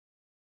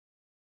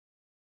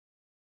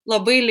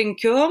labai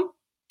linkiu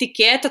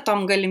tikėti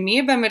tom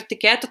galimybėm ir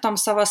tikėti tom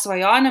savo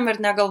svajonėm ir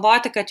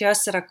negalvoti, kad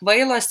jos yra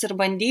kvailos ir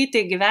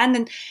bandyti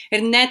įgyvendinti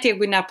ir net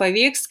jeigu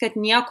nepavyks, kad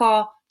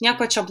nieko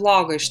čia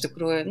blogo iš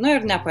tikrųjų. Nu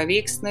ir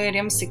nepavyks, nu ir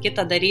imsi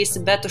kitą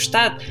darysi, bet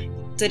užtat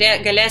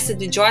galėsi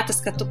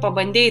didžiuotis, kad tu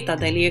pabandėjai tą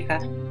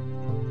dalyką.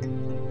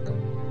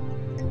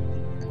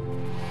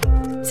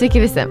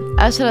 Sveiki visi,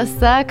 aš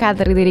Rasa, ką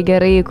darai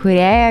gerai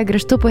įkūrėja,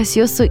 grįžtu pas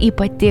jūs su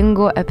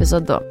ypatingu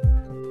epizodu.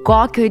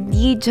 Kokio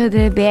dydžio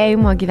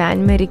drebėjimo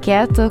gyvenime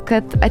reikėtų,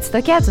 kad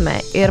atsitokėtume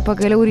ir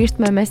pagaliau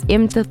ryžtumėmės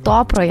imti to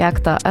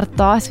projekto ar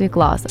tos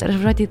veiklos ir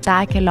žodžiu į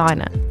tą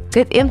kelionę.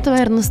 Kad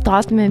imtume ir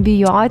nustotume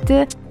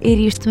bijoti ir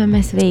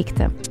ryžtumėmės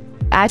veikti.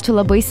 Ačiū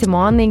labai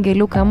Simonai,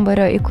 Gėlių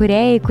kambario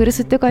įkūrėjai, kuri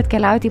sutiko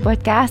atkeliauti į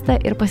podcastą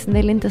ir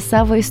pasidalinti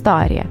savo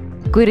istoriją,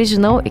 kuri,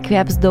 žinau,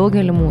 įkvėps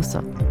daugelį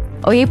mūsų.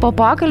 O jei po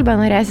pokalbio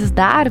norėsis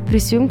dar,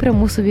 prisijung prie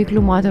mūsų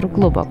veiklių moterų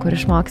klubo, kur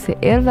išmoksi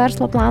ir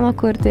verslo planą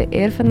kurti,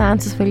 ir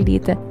finansus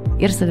valdyti,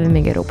 ir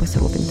savimi geriau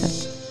pasirūpinti.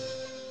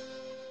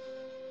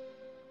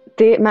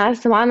 Tai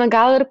mes, Simona,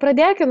 gal ir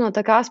pradėkime nuo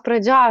tokios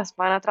pradžios.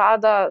 Man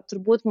atrodo,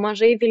 turbūt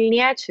mažai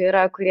Vilniečių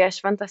yra, kurie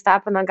Švento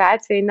Stepono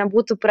gatvėje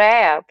nebūtų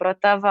praėję pro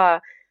tavo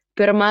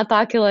pirmą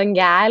tokį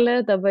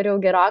langelį, dabar jau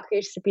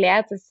gerokai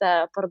išsiplėtusią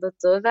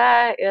parduotuvę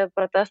ir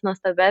pro tas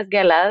nuostabes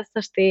gėles.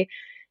 Aš tai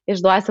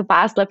išduosiu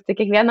paslaptį,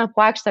 kiekvieną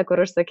puokštę,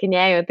 kur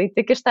užsakinėjau, tai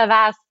tik iš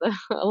tavęs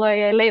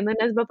lojaliai,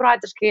 nes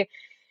beprotiškai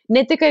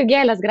ne tik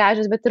gėlės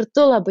gražios, bet ir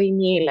tu labai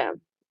myli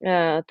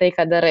tai,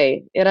 ką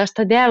darai. Ir aš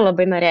todėl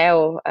labai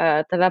norėjau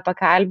tave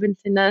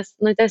pakalbinti, nes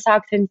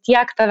tiesiog ten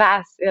tiek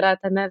tavęs yra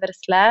tame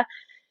versle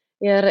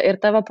ir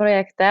tavo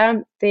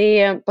projekte. Tai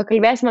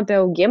pakalbėsim apie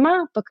augimą,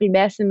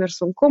 pakalbėsim ir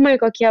sunkumai,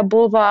 kokie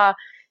buvo.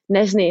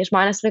 Nežinai,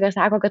 žmonės laikas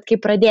sako, kad kaip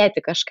pradėti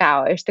kažką,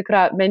 o iš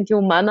tikrųjų, bent jau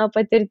mano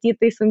patirtį,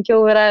 tai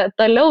sunkiau yra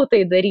toliau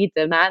tai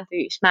daryti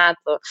metai iš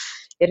metų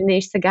ir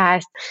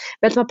neišsigąsti.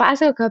 Bet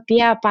papasakok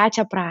apie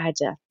pačią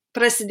pradžią.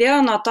 Prasidėjo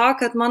nuo to,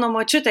 kad mano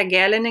močiutė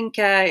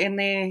gėlininkė,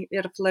 jinai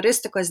ir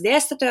floristikos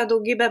dėstytoja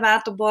daugybę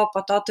metų buvo,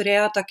 po to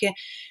turėjo tokį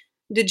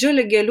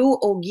didžiulį gėlių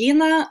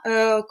augyną,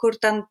 kur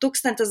ten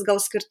 1000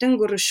 gal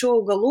skirtingų rūšių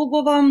augalų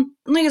buvo.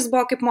 Nu, jis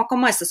buvo kaip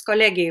mokomasis,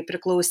 kolegijai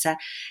priklausė,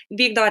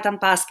 vykdavo ten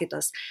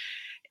paskaitos.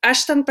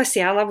 Aš ten pas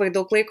ją labai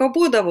daug laiko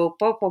būdavau,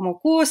 po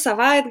pamokų,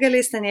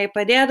 savaitgaliais ten jai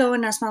padėdavau,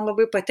 nes man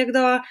labai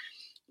patikdavo.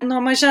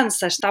 Nuo mažens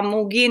aš tam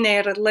auginę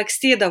ir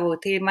lakstydavau,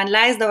 tai man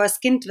leisdavo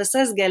skinti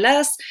visas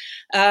gėles,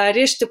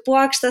 rišti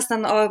puokštas,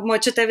 ten, o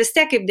močiutė vis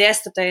tiek kaip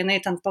dėstytoja, jinai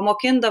ten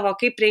pamokindavo,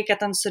 kaip reikia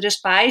ten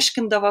surišti,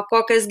 paaiškindavo,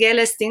 kokias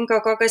gėlės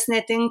tinka, kokias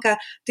netinka.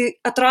 Tai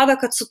atrodo,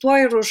 kad su tuo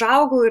ir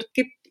užaugau ir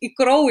kaip į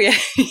kraują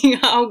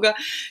augo.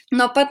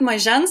 Nuo pat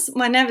mažens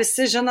mane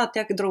visi žino,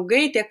 tiek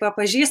draugai, tiek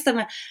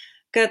pažįstami,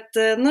 kad,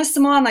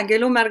 Simona,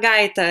 gėlių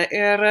mergaitė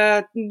ir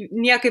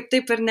niekaip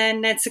taip ir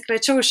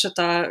neatsikračiau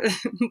šito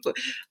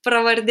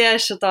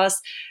pravardės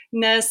šitos,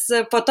 nes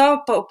po to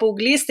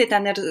paauglystėj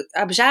ten ir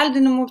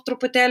apželdinimu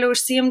truputėlį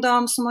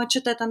užsiimdavom su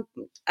močiute, ten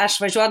aš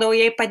važiuodavau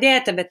jai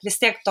padėti, bet vis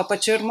tiek to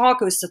pačiu ir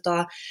mokiausi to.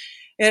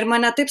 Ir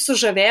mane taip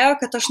sužavėjo,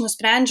 kad aš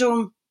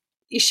nusprendžiau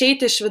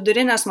išeiti iš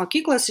vidurinės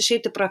mokyklos,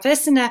 išeiti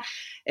profesinę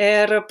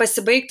ir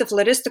pasibaigti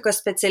floristikos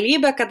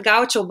specialybę, kad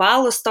gaučiau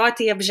balų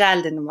stoti į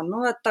apželdinimą.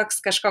 Toks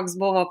kažkoks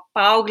buvo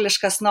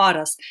paaugliškas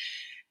noras.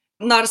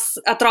 Nors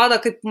atrodo,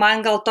 kaip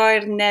man gal to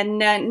ir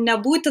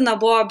nebūtina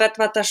buvo, bet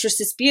aš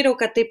užsispyriau,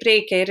 kad taip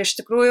reikia. Ir iš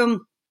tikrųjų,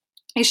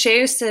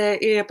 išėjusi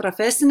į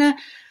profesinę,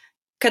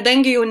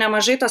 kadangi jau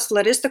nemažai tos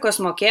floristikos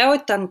mokėjau,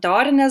 ten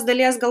teorinės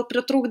dalies gal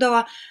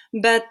pritrūkdavo,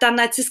 bet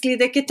ten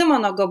atsiskleidė kiti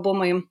mano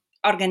gabumai.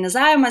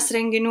 Organizavimas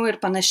renginių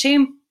ir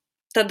panašiai.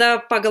 Tada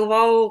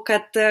pagalvojau,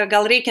 kad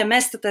gal reikia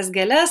mesti tas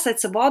gėles,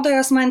 atsibodo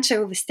jos man čia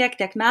jau vis tiek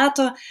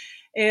metų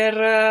ir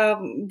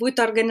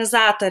būti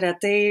organizatorė.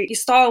 Tai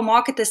įstojau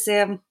mokytis į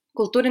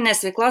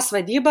kultūrinės veiklos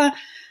vadybą,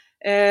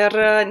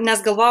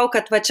 nes galvojau,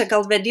 kad čia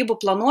gal vedybų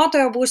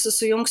planuotojo būsiu,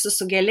 sujungsiu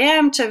su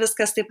gėlėm, čia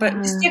viskas taip,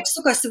 vis tiek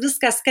sukosi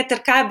viskas, kad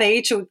ir ką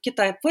beeičiau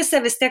kitą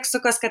pusę, vis tiek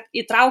sukosi, kad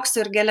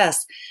įtrauksiu ir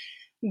gėles.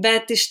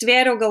 Bet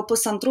ištvėriau gal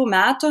 1,5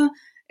 metų.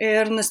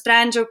 Ir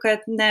nusprendžiau,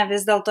 kad ne,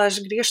 vis dėlto aš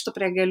grįžtu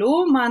prie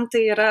gėlių, man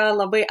tai yra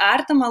labai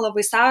artima,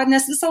 labai savo,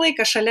 nes visą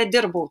laiką šalia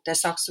dirbau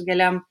tiesiog su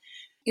gėlėm.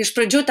 Iš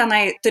pradžių tenai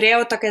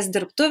turėjau tokias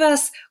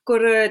dirbtuvės,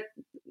 kur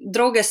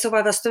draugė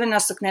siuva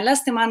vestuvinės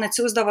sukneles, tai man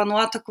atsiųsdavo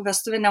nuotakų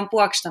vestuviniam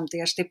puokštam,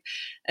 tai aš taip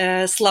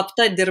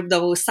slapta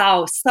dirbdavau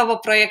savo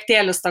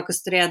projektėlius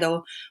tokius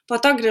turėdavau.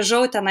 Po to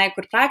grįžau tenai,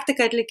 kur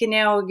praktiką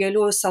atlikinėjau,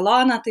 gėlių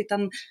saloną, tai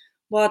ten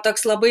buvo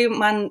toks labai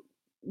man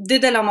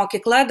didelė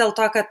mokykla dėl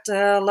to, kad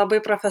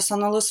labai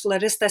profesionalus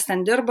floristas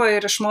ten dirbo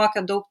ir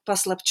išmokė daug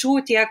paslapčių,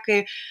 tiek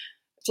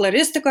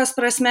floristikos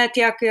prasme,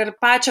 tiek ir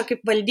pačio kaip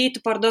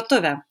valdyti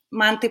parduotuvę.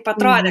 Man taip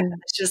atrodė,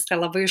 kad aš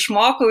viską labai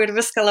išmokau ir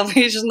viską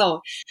labai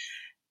žinau.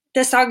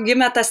 Tiesiog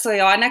gimė ta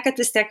svajonė,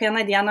 kad vis tiek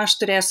vieną dieną aš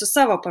turėsiu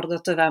savo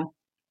parduotuvę.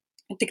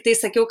 Tik tai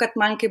sakiau, kad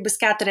man kai bus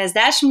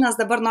 40, nes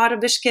dabar noriu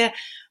biški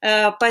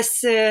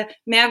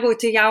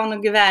pasimėgauti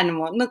jaunų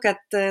gyvenimu. Kad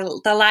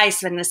ta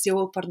laisvė, nes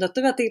jau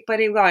parduotuvė tai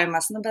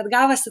pareigojimas. Bet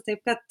gavosi taip,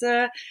 kad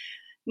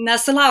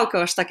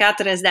nesulaukiau aš to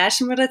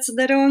 40 ir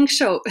atsidariau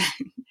anksčiau.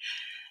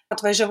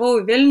 Atvažiavau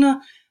į Vilnių,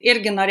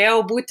 irgi norėjau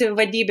būti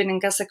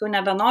vadybininkė, sakiau,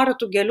 nebenoriu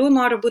tų gėlių,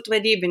 noriu būti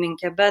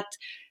vadybininkė, bet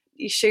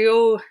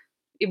išėjau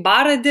į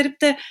barą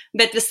dirbti,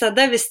 bet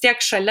visada vis tiek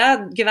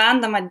šalia,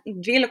 gyvendama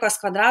 12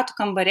 kvadratų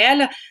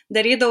kambarėlį,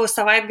 darydavau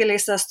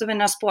savaitgaliais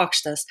vestuvinės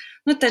puokštės.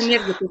 Ten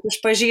irgi taip iš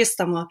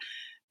pažįstamų.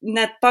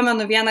 Net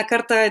pamenu vieną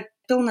kartą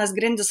pilnas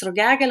grindis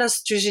rugiagėlės,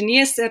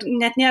 čiužinys ir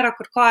net nėra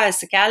kur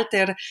kojas įkelti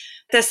ir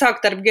tiesiog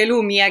tarp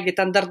gėlių miegi,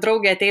 ten dar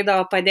draugė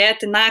ateidavo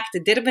padėti,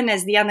 naktį dirbi,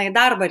 nes dieną į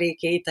darbą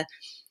reikia eiti.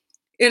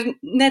 Ir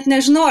net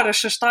nežinau, ar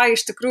aš iš to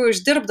iš tikrųjų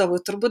išdirbdavau,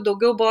 turbūt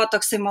daugiau buvo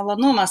toksai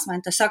malonumas,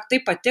 man tiesiog tai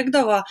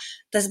patikdavo,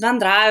 tas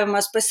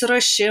bendravimas,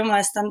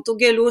 pasiruošimas, ten tų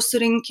gėlių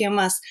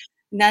surinkimas,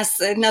 nes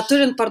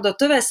neturint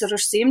parduotuvės ir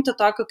užsiimti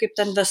tokiu kaip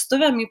ten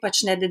vestuvėm,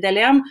 ypač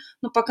nedidelėm,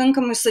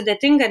 pakankamai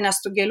sudėtinga,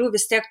 nes tų gėlių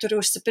vis tiek turi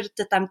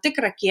užsipirkti tam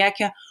tikrą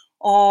kiekį,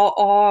 o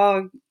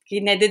kai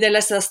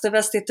nedidelės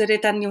vestuvės, tai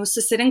turi ten jau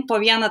susirinkti po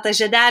vieną tą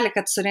žiedelį,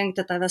 kad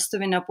surinkti tą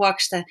vestuvinę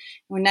puokštę,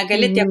 jau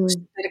negali tiek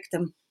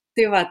užsipirkti.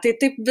 Tai va, tai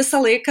taip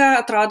visą laiką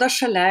atrodo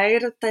šalia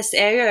ir tas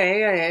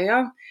ėjo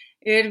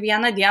ir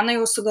vieną dieną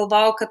jau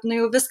sugalvojau, kad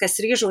jau viskas,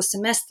 ryžausi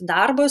mesti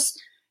darbus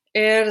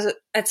ir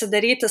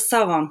atsidaryti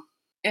savo.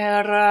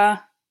 Ir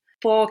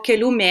po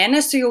kelių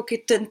mėnesių jau, kai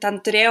ten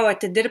turėjau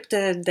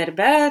atidirbti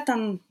darbe,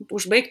 ten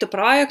užbaigti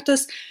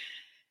projektus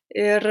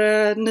ir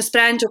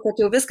nusprendžiau, kad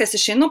jau viskas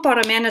išeinu,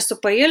 porą mėnesių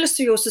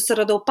pailsiu, jau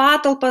susiradau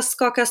patalpas,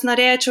 kokias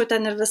norėčiau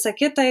ten ir visą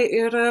kitą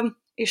ir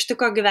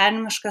ištiko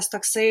gyvenimiškas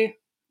toksai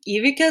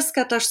įvykis,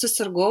 kad aš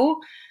susirgau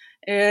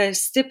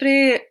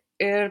stipriai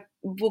ir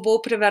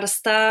buvau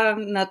priversta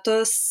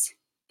metus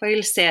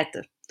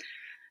pailsėti.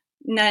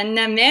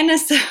 Ne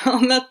mėnesį, o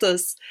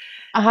metus.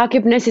 Aha,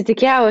 kaip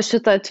nesitikėjau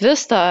šito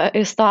twisto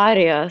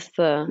istorijos.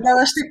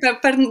 Gal aš taip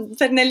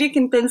per nelik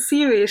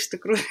intensyviai iš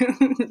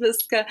tikrųjų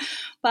viską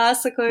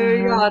pasakoju.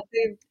 Jo,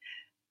 tai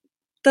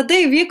tada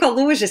įvyko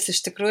lūžis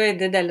iš tikrųjų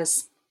didelis.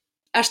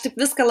 Aš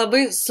taip viską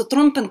labai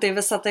sutrumpintai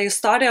visą tą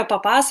istoriją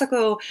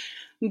papasakojau,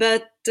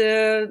 bet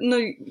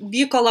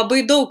vyko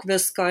labai daug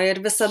visko ir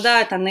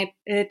visada tenai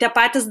tie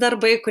patys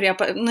darbai, kurie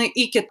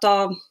iki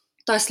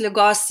tos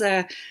ligos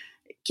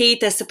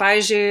keitėsi.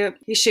 Pavyzdžiui,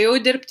 išėjau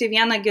dirbti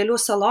vieną gėlių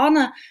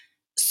saloną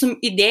su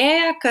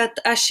idėja,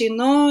 kad aš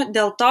einu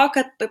dėl to,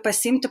 kad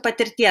pasiimti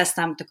patirties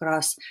tam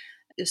tikros,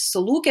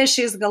 su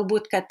lūkesčiais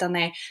galbūt, kad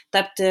tenai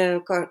tapti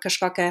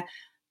kažkokią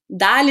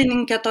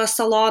dalininkė to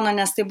salono,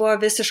 nes tai buvo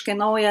visiškai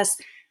naujas.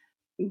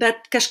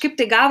 Bet kažkaip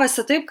tai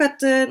gavosi taip,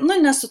 kad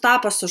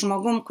nesutapo su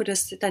žmogum,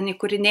 kuris ten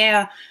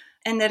įkūrinėjo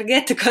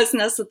energetikos,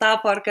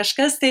 nesutapo ar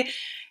kažkas. Tai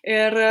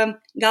ir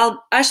gal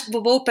aš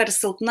buvau per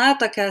silpna,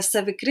 tokia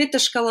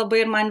savikritiška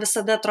labai ir man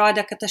visada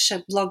atrodė, kad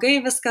aš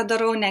blogai viską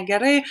darau,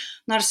 negerai.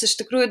 Nors iš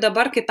tikrųjų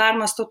dabar, kai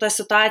permastau tą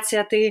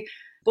situaciją, tai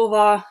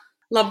buvo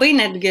labai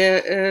netgi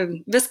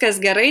viskas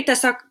gerai.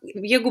 Tiesiog,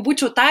 jeigu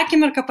būčiau tą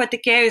akimirką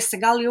patikėjusi,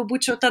 gal jau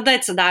būčiau tada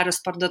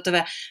atsidarius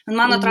parduotuvę.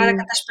 Man atrodo,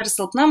 kad aš per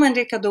silpna, man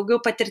reikia daugiau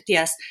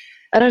patirties.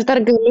 Ar aš dar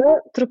galiu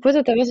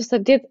truputį tave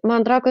sustabdyti?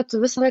 Man atrodo, kad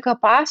tu visą laiką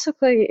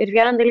pasakoji ir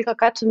vieną dalyką,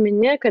 ką tu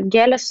mini, kad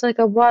gėlės visą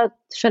laiką buvo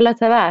šalia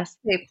tavęs.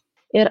 Taip.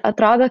 Ir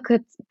atrodo,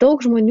 kad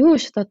daug žmonių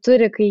šitą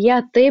turi, kai jie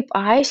taip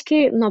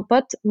aiškiai nuo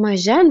pat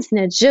mažens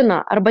net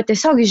žino, arba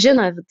tiesiog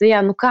žino viduje,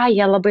 ką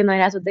jie labai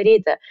norėtų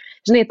daryti.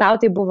 Žinai, tau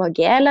tai buvo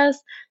gėlės,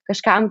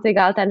 kažkam tai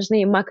gal ten,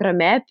 žinai,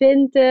 makrame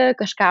pinti,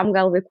 kažkam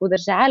gal vaikų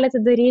darželį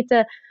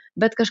atidaryti,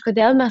 bet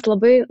kažkodėl mes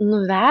labai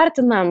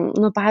nuvertinam,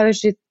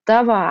 pavyzdžiui,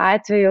 tavo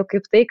atveju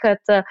kaip tai,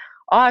 kad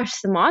aš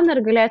Simona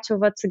ir galėčiau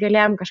su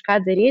gėlėm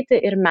kažką daryti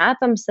ir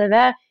metam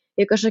save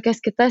į kažkokias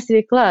kitas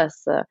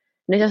veiklas.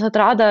 Nes jos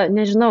atrodo,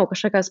 nežinau,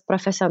 kažkokios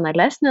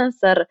profesionalesnės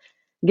ar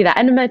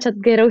gyvenime čia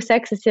geriau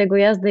seksis, jeigu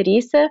jas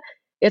darysi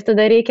ir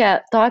tada reikia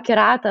tokį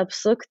ratą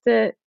apsukti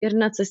ir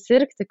net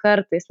susirgti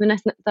kartais,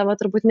 nes tavo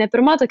turbūt ne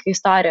pirma tokia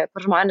istorija,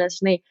 kur žmonės,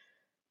 žinai,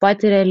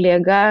 patiria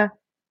ligą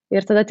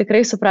ir tada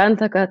tikrai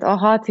supranta, kad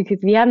oho, tai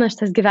kaip vienas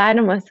šitas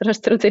gyvenimas ir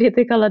aš turiu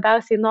daryti tai, ką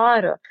labiausiai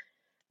noriu.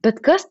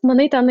 Bet kas,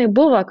 manai, tenai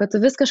buvo, kad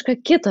tu vis kažką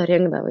kito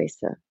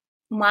rinkdavaisi?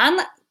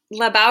 Man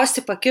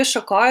labiausiai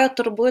pakišo koją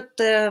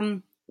turbūt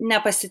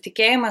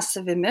nepasitikėjimas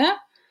savimi,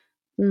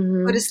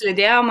 kuris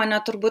lydėjo mane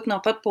turbūt nuo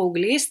pat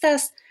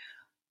paauglystės,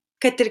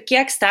 kad ir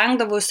kiek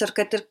stengdavausi ir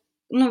kad ir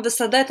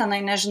visada tenai,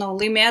 nežinau,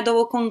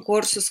 laimėdavau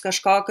konkursus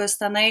kažkokius,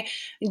 tenai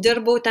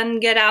dirbau ten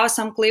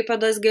geriausiam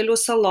Klaipėdos gėlių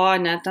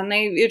salone,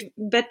 tenai,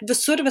 bet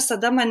visur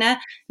visada mane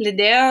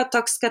lydėjo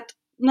toks, kad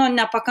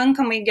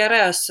nepakankamai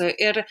gera esu.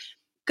 Ir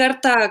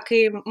kartą,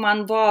 kai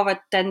man buvo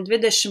ten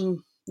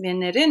 21,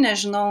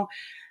 nežinau,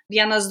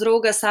 vienas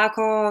draugas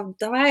sako,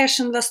 davai, aš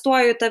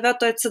investuoju į tave,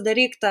 tu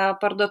atsidaryk tą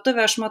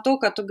parduotuvę, aš matau,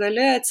 kad tu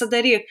gali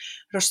atsidaryk.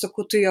 Ir aš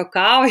sakau, tu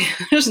juokauji,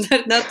 aš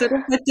dar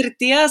neturiu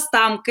patirties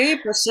tam,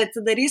 kaip aš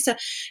atsidarysiu.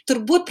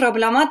 Turbūt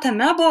problema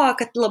tame buvo,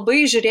 kad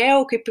labai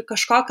žiūrėjau kaip į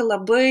kažkokį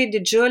labai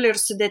didžiulį ir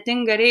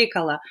sudėtingą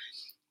reikalą.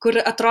 kur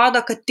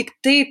atrodo, kad tik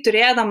tai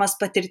turėdamas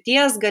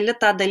patirties gali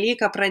tą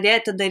dalyką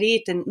pradėti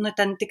daryti. Nu,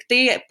 ten tik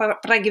tai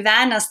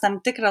pragyvenęs tam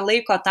tikrą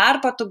laiko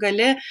tarpą, tu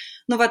gali,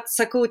 nu, vat,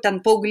 sakau, ten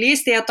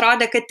paauglystėje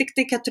atrodė, kad tik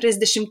tai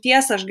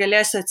 40 aš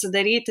galėsiu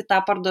atsidaryti tą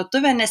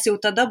parduotuvę, nes jau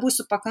tada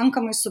būsiu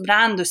pakankamai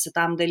subrendusi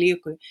tam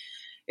dalykui.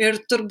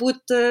 Ir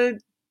turbūt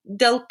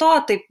dėl to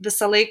taip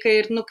visą laiką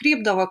ir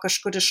nukrypdavo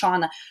kažkur į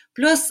šoną.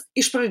 Plus,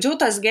 iš pradžių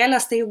tas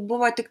gėlės tai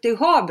buvo tik tai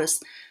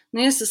hobis.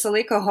 Nu, jis visą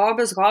laiką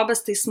hobis,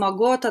 tai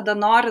smagu, tada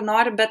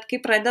nori, bet kai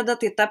pradeda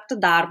tai tapti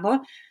darbu,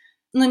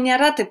 nu,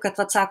 nėra taip, kad,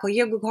 sako,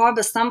 jeigu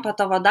hobis tampa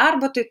tavo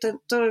darbu, tai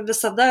tu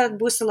visada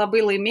būsi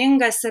labai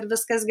laimingas ir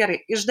viskas gerai.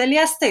 Iš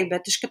dalies taip,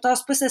 bet iš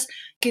kitos pusės,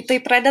 kai tai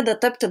pradeda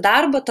tapti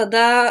darbu,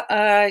 tada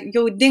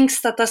jau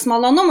dingsta tas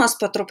malonumas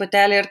po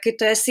truputėlį ir kai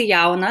tu esi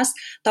jaunas,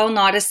 tau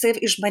norisi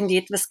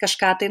išbandyti vis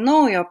kažką tai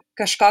naujo,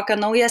 kažkokią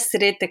naują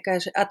sritį,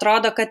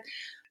 atrodo, kad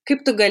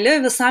kaip tu gali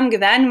visam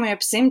gyvenimui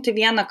apsiimti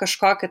vieną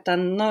kažkokį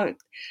ten, nu,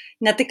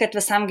 ne tai, kad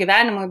visam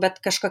gyvenimui, bet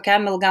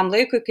kažkokiam ilgam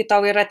laikui, kai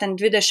tau yra ten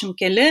 20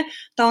 keli,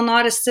 tau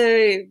norisi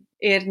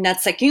ir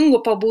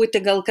neatsakingų pabūti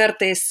gal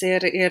kartais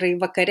ir į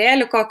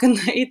vakarėlį kokį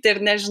nueiti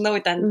ir nežinau,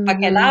 ten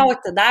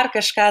pakeliauti, dar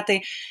kažką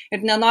tai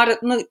ir nenori,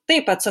 nu,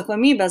 taip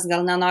atsakomybės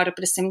gal nenori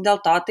prisimti,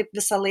 dėl to taip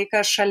visą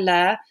laiką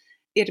šalia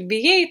ir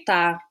bijai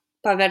tą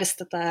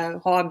paversti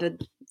tą hobį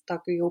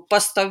tokiu jau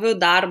pastoviu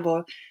darbu.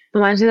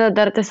 Man žinai,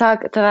 dar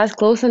tiesiog tavęs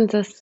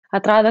klausantis,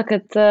 atrodo,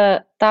 kad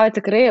tau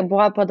tikrai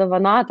buvo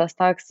padovanotas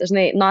toks,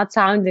 žinai, not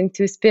sounding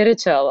too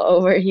spiritual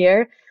over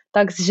here,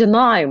 toks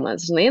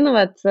žinojimas, žinai, nu,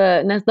 vat,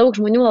 nes daug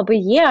žmonių labai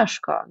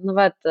ieško, nu,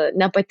 vat,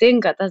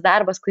 nepatinka tas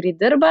darbas, kurį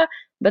dirba,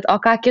 bet o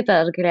ką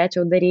kitą aš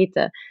galėčiau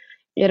daryti.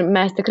 Ir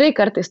mes tikrai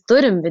kartais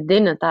turim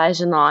vidinį tą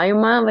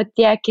žinojimą, vat,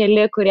 tie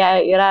keli, kurie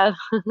yra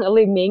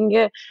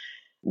laimingi,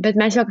 bet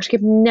mes jo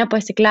kažkaip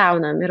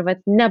nepasikliaunam ir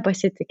vat,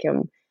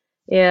 nepasitikim.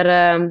 Ir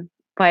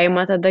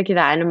paima tada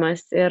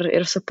gyvenimas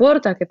ir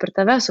supurto, kaip ir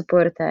tave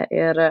supurtė.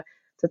 Ir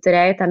tu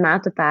turėjai tą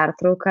metų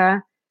pertrauką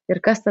ir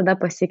kas tada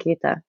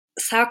pasikeitė?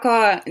 Sako,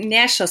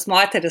 nešios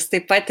moteris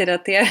taip pat yra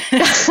tie,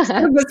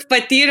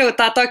 patyriau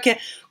tą tokį,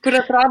 kur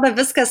atrodo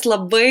viskas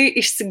labai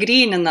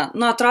išsigrynina.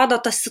 Nu, atrodo,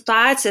 tas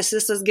situacijas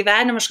visas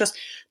gyvenimiškas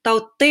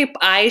tau taip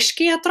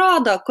aiškiai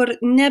atrodo, kur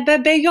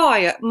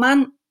nebebejoja.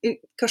 Man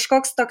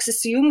kažkoks toks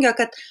įsijungia,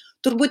 kad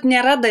turbūt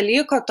nėra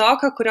dalyko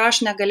tokio, kurio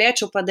aš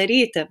negalėčiau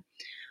padaryti.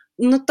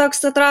 Nu,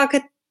 toks atrodo,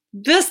 kad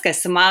viskas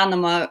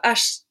įmanoma,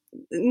 aš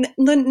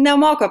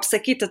nemoku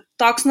apsakyti,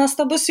 toks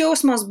nuostabus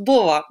jausmas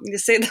buvo,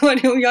 jisai dabar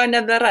jau jo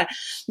nebėra,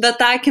 bet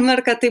tą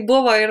akimirką tai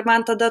buvo ir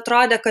man tada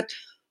atrodė, kad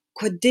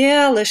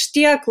kodėl aš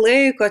tiek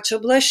laiko čia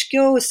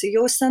blaškiausi,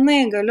 jau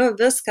senai galiu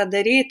viską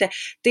daryti,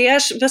 tai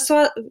aš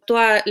viso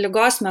tuo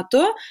ligos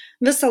metu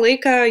visą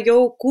laiką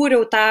jau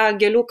kūriau tą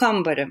gėlių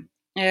kambarį.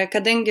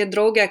 Kadangi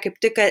draugė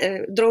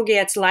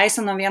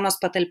atsilaisino vienos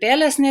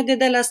patalpėlės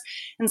nedidelės,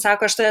 jis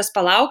sako, aš tavęs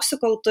palauksiu,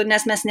 kol tu,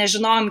 nes mes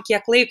nežinojom,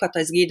 kiek laiko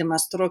tas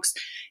gydymas truks.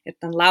 Ir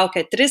ten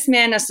laukia 3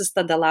 mėnesius,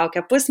 tada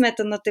laukia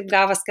pusmetį, nu taip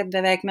gavas, kad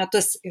beveik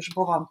metus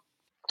išbuvom.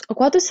 O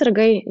kuo tu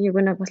sirgai,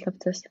 jeigu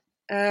nepaslaptis?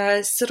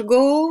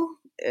 Sirgau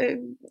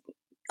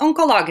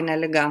onkologinę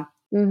ligą.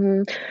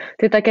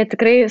 Tai tokia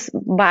tikrai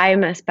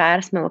baimės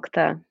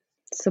persmelkta,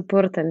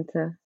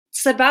 supurtanti.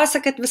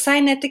 Svarbiausia, kad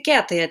visai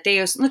netikėtai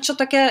atėjus, nu čia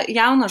tokia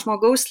jauno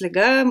žmogaus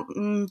liga,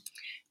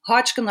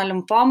 Hodgkino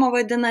limfoma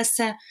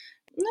vadinasi,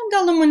 nu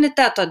dėl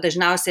imuniteto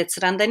dažniausiai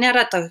atsiranda,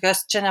 nėra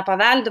tokios, čia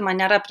nepaveldima,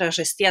 nėra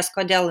priežasties,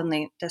 kodėl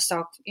jinai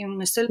tiesiog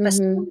nusilpęs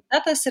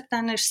imunitetas ir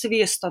ten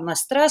išsivysto nuo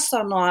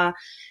streso, nuo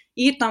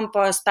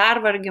įtampos,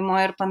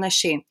 pervargimo ir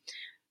panašiai.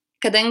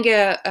 Kadangi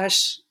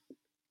aš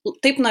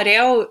taip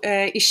norėjau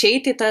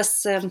išeiti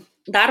tas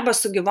darbas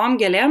su gyvom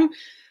gėlėm,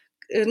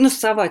 nu,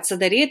 savo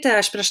atsidaryti.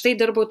 Aš prieš tai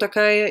dirbau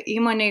tokioje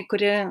įmonėje,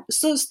 kuri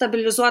su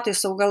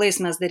stabilizuotais augalais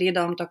mes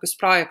darydavom tokius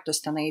projektus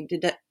tenai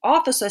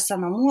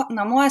ofisuose,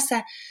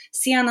 namuose,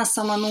 sienas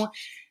samanų.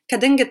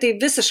 Kadangi tai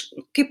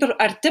visiškai kaip ir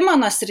arti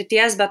mano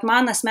srities, bet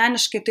man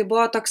asmeniškai tai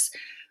buvo toks,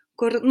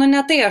 kur, nu, ne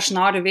tai aš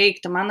noriu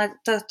veikti. Man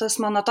tas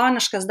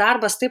monotoniškas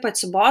darbas taip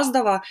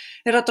atsibosdavo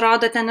ir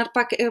atrodo ten ir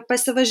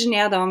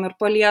pasivažinėdavom ir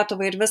po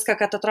Lietuvą ir viską,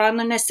 kad atrodo,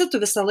 nu, nesi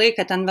tu visą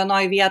laiką ten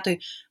vienoj vietoj,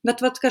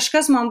 bet vat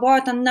kažkas man buvo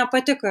ten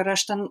nepatiko ir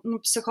aš ten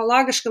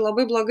psichologiškai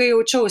labai blogai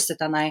jaučiausi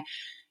tenai.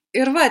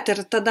 Ir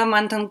tada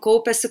man ten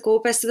kaupėsi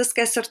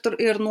viskas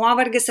ir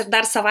nuovargis ir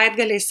dar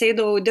savaitgaliais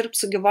eidavau dirbti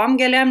su gyvom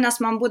gėlėm, nes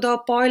man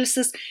būdavo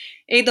poilsis,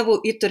 eidavau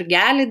į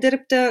turgelį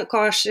dirbti,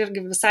 ko aš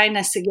irgi visai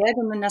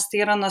nesigėdinu, nes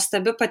tai yra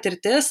nuostabi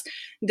patirtis,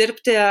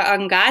 dirbti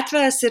ant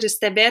gatvės ir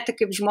stebėti,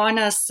 kaip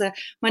žmonės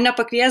mane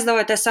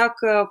pakviesdavo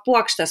tiesiog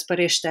puokštės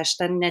parišti, aš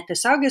ten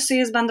netiesiogiai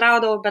su jais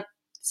bendraudavau, bet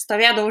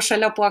stovėdavau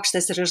šalia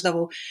puokštės ir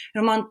išdavau.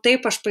 Ir man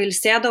taip aš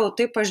pailsėdavau,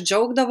 taip aš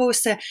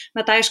džiaugdavausi,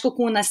 bet aišku,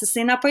 kūnas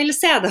jisai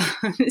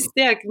nepailsėdavo. Vis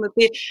tiek, nu,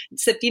 tai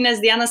 7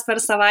 dienas per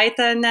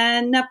savaitę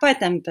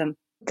nepatempim.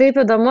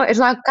 Taip įdomu. Ir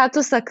žinok, ką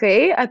tu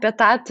sakai apie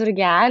tą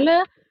turgelį,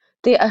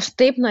 tai aš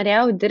taip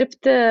norėjau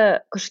dirbti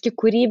kažkokį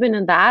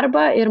kūrybinį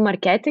darbą ir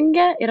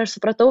marketingą ir aš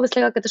supratau visą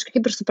laiką, kad aš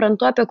kaip ir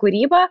suprantu apie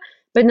kūrybą,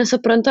 bet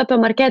nesuprantu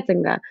apie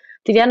marketingą.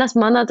 Tai vienas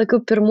mano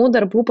tokių pirmų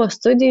darbų po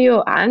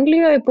studijų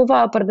Anglijoje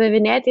buvo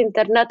pardavinėti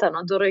internetą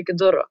nuo durų iki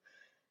durų.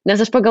 Nes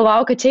aš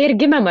pagalvojau, kad čia ir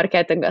gimė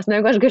marketingas. Na,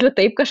 jeigu aš galiu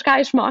taip kažką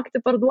išmokti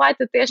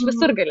parduoti, tai aš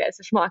visur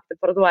galėsiu išmokti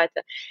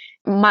parduoti.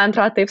 Man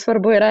atrodo, taip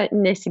svarbu yra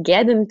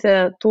nesigėdinti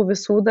tų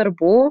visų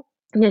darbų,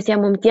 nes jie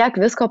mums tiek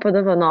visko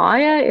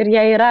padovanoja ir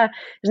jie yra,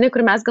 žinai,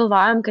 kur mes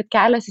galvojam, kad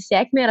kelias į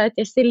sėkmę yra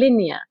tiesi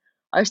linija.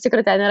 O iš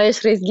tikrųjų ten yra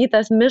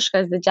išraizgytas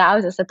miškas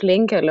didžiausias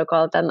aplinkeliu,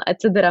 kol ten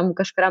atsiduriam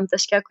kažkuriam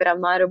taške,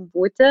 kuriam norim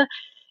būti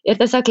ir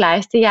tiesiog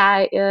leisti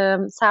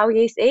savo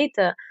jais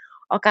eiti.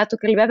 O ką tu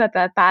kalbėjai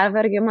apie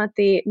pervargimą,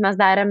 tai mes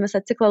darėm visą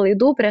ciklą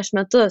laidų prieš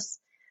metus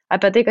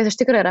apie tai, kas iš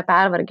tikrųjų yra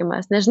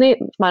pervargimas. Nežinai,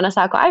 žmonės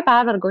sako,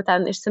 pervargau,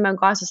 ten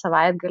išsimenkosiu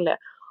savaitgalį.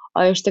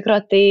 O iš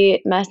tikrųjų tai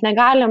mes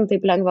negalim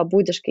taip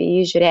lengvabūdiškai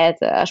jį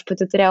žiūrėti. Aš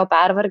pati turėjau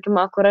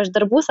pervargimą, kur aš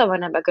darbų savo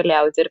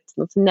nebegalėjau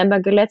dirbti. Tu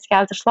nebegali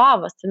atsikelti iš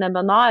lovos, tu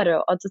nebenori,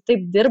 o tu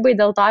taip dirbai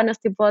dėl to, nes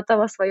tai buvo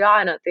tavo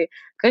svajonė. Tai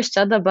kas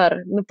čia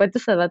dabar?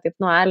 Pati save taip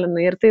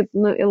nualinai. Ir tai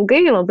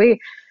ilgai, labai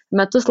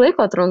metus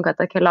laiko trunka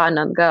ta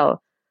kelionė atgal.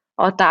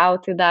 O tau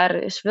tai dar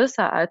iš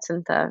viso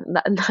atsiuntė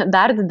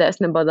dar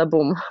didesnį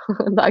badabumą,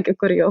 tokį,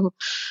 kur jau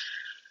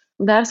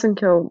dar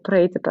sunkiau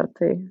praeiti per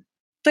tai.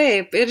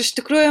 Taip, ir iš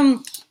tikrųjų,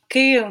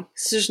 kai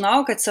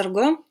sužinojau, kad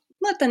sergu,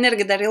 ten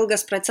irgi dar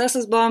ilgas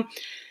procesas buvo,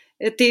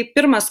 tai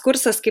pirmas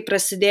kursas, kai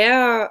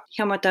prasidėjo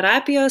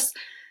chemoterapijos,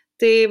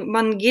 tai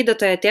man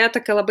gydytoja atėjo,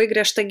 tokia labai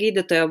griežta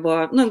gydytoja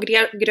buvo,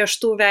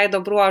 griežtų veido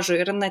bruožų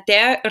ir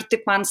atėjo ir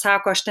tik man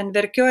sako, aš ten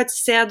verkiu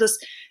atsisėdus,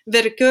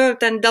 verkiu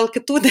ten dėl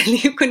kitų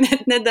dalykų,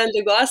 net ne dėl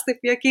ligos,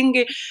 taip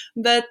juokingai,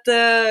 bet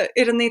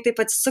ir jinai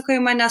taip atsisuko į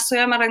mane,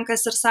 suėmė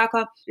rankas ir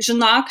sako,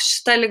 žinok,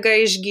 šita liga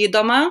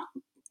išgydoma,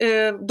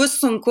 bus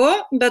sunku,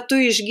 bet tu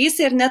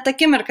išgysi ir net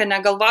akimirką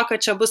negalvo,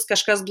 kad čia bus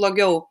kažkas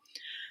blogiau.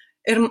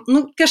 Ir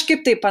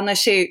kažkaip tai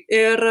panašiai.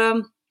 Ir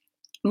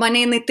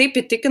mane jinai taip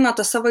įtikino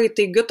tą savo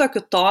įtaigiu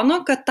tokiu tonu,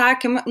 kad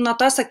nuo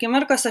tos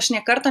akimirkos aš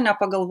niekarto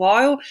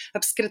nepagalvojau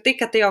apskritai,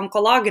 kad tai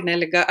onkologinė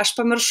liga. Aš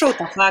pamiršau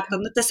tą faktą.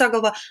 Tiesiog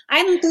galvoju,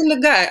 tai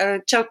liga,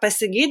 čia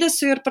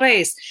pasigydysiu ir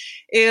praeis.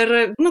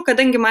 Ir,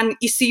 kadangi man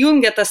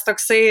įsijungia tas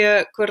toksai,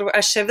 kur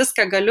aš čia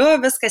viską galiu,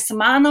 viskas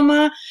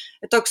įmanoma,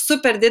 toks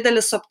super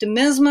didelis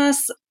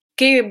optimizmas.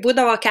 Kai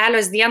būdavo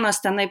kelios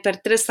dienos tenai per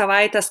 3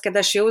 savaitės, kad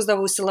aš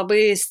jausdavausi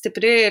labai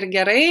stipri ir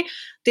gerai,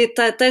 tai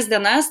tas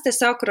dienas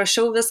tiesiog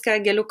ruošiau viską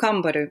gėlių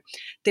kambariui.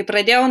 Tai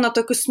pradėjau nuo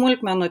tokių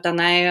smulkmenų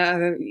tenai,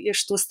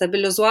 iš tų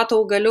stabilizuotų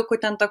augaliukų,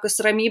 ten tokius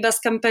ramybės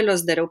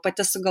kampelius dariau.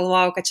 Pati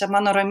sugalvojau, kad čia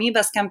mano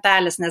ramybės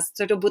kampelis, nes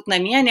turiu būti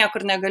namie,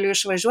 niekur negaliu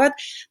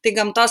išvažiuoti, tai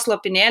gamtos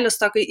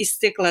lopinėlius tokį į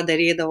stiklą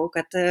darydavau,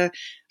 kad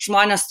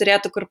žmonės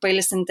turėtų kur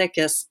pailsinti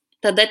akis.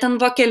 Tada ten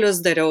vokelius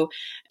dariau,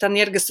 ten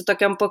irgi su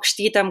tokiam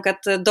pokštytėm,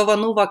 kad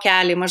dovanų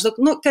vokeliai, maždaug,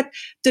 kad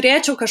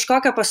turėčiau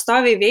kažkokią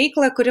pastoviai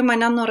veiklą, kuri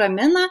mane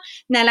nuramina,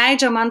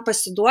 neleidžia man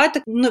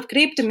pasiduoti,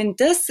 nukreipti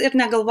mintis ir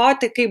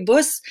negalvoti, kaip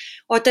bus,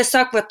 o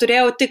tiesiog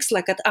turėjau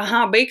tikslą, kad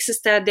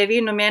baigsis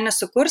 9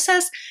 mėnesių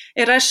kursas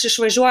ir aš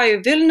išvažiuoju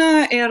į Vilnių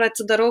ir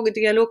atsidarau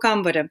gėlių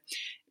kambarį.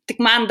 Tik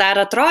man dar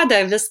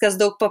atrodė viskas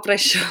daug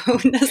paprasčiau,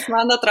 nes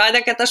man atrodė,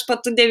 kad aš po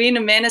tų 9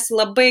 mėnesių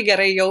labai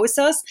gerai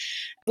jausiuos,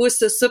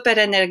 būsiu super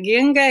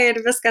energinga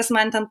ir viskas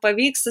man ten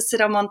pavyks,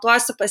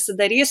 susiremontuosiu,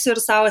 pasidarysiu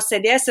ir savo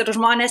sėdėsiu ir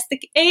žmonės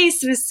tik eis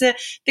visi,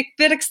 tik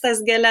pirks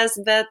tas gėles,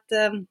 bet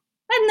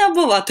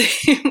nebuvo tai.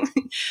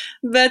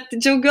 Bet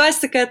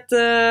džiaugiuosi,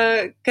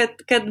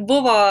 kad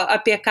buvo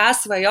apie ką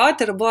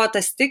svajoti ir buvo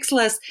tas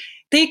tikslas.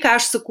 Tai, ką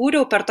aš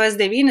sukūriau per tos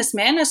 9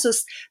 mėnesius,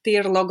 tai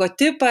ir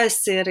logotipas,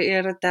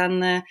 ir ten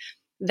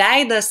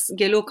veidas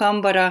gėlių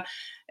kambario,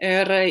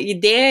 ir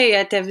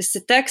idėja, tie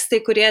visi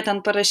tekstai, kurie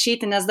ten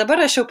parašyti, nes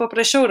dabar aš jau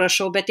paprašiau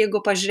rašau, bet jeigu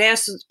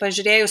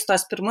pažiūrėjus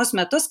tos pirmus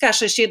metus, ką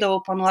aš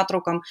rašydavau po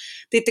nuotraukom,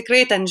 tai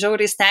tikrai ten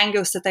žiauriai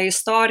stengiausi tą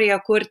istoriją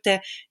kurti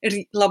ir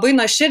labai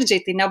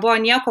nuoširdžiai, tai nebuvo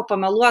nieko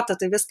pameluota,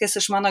 tai viskas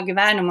iš mano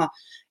gyvenimo.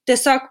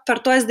 Tiesiog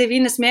per tuos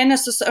 9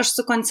 mėnesius aš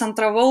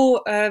sukoncentravau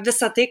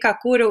visą tai, ką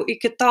kūriau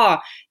iki to.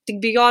 Tik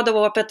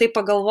bijodavau apie tai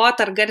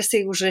pagalvoti, ar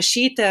garsiai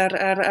užrašyti,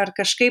 ar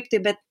kažkaip tai,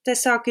 bet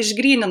tiesiog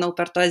išgryninau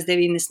per tuos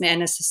 9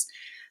 mėnesius.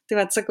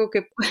 Tai atsakau,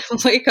 kaip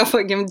vaiką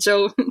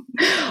pagimdžiau.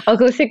 O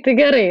klausyk, tai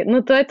gerai,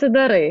 tu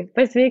atidarai,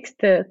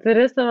 pasveiksti,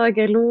 turi savo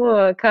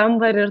gėlių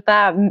kambarį ir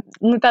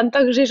ten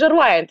toks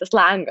žaižaruojantis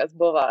langas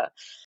buvo.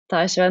 To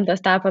Švento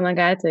Stepono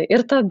gatvėje.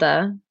 Ir tada?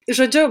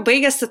 Žodžiu,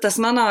 baigėsi tas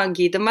mano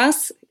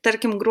gydymas,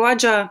 tarkim,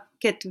 gruodžio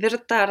 4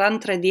 ar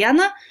 2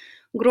 dieną,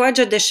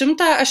 gruodžio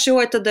 10 aš jau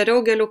atidariau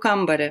gėlių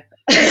kambarį.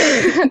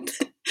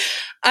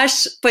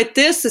 Aš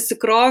pati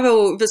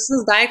susikroviau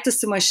visus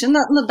daiktus į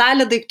mašiną,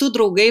 dalį daiktų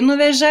draugai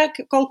nuvežė,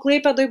 kol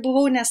Klaipėdoj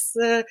buvau, nes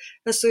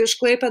esu iš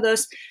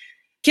Klaipėdos.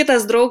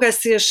 Kitas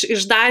draugas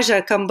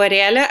išdažė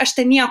kambarėlį, aš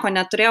ten nieko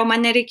neturėjau,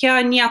 man nereikėjo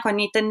nieko,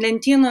 nei ten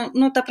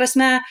lentynų, ta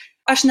prasme,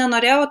 aš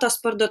nenorėjau tos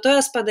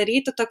parduotuvės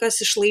padaryti tokios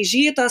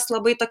išlaižytos,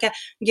 labai tokia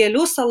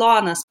gėlių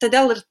salonas.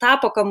 Todėl ir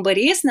tapo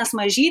kambarys, nes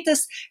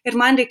mažytis ir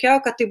man reikėjo,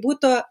 kad tai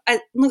būtų,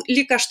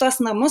 lyg aš tos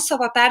namus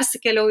savo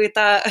persikėliau į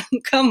tą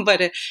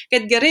kambarį,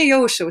 kad gerai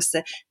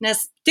jaučiausi.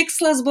 Nes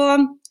tikslas buvo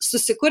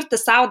susikurti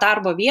savo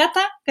darbo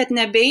vietą, kad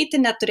nebeiti,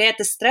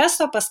 neturėti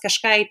streso, pas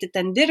kažką eiti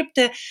ten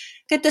dirbti,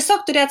 kad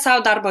tiesiog turėti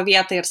savo darbo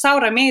vietą ir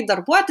savo ramiai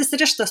darbuotis,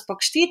 rištas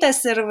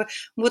pakštytės ir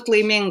būti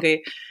laimingai.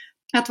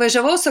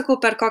 Atvažiavau, sakau,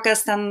 per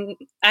kokias ten,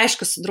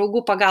 aišku, su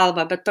draugų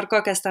pagalba, bet per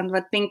kokias ten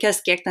 5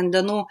 kiek ten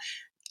dienų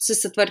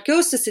susitvarkiau,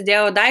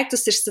 susidėjau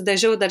daiktus,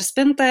 išsidažiau dar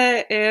spintą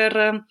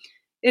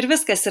ir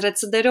viskas, ir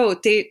atsidariau.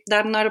 Tai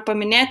dar noriu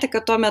paminėti,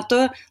 kad tuo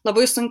metu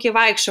labai sunkiai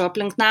vaikščiau,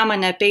 aplink namą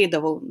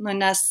neapeidavau,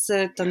 nes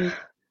ten,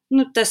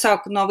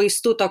 tiesiog nuo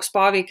vaistų toks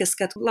poveikis,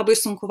 kad labai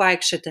sunku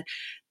vaikščioti.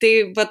 Tai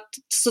vat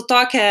su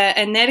tokia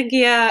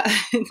energija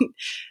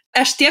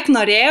aš tiek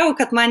norėjau,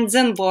 kad man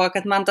dzin buvo,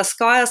 kad man tas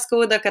kojas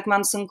skauda, kad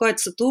man sunku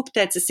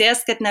atsitūpti,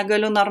 atsisėsti, kad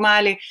negaliu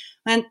normaliai.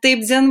 Man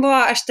taip dzin buvo,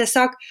 aš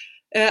tiesiog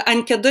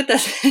ant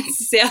kėdutės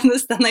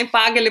atsisėdus, tenai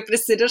pagalį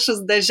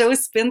prisirišus, dažiau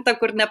spintą,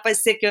 kur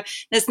nepasiekiu,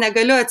 nes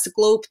negaliu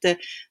atsiklaupti.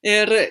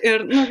 Ir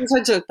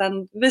žodžiu,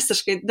 ten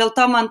visiškai, dėl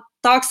to man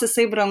toks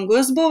jisai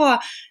brangus buvo,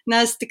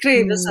 nes tikrai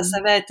visą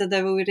save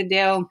atidaviau ir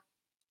įdėjau.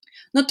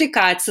 Tai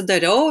ką,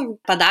 atsidariau,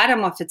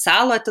 padarėm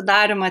oficialų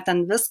atidarimą,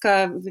 ten viską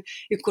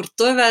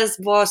įkurtuvės,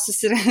 buvo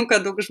susirinko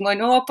daug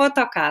žmonių, o po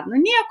to ką,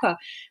 nieko,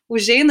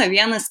 užeina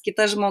vienas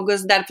kitas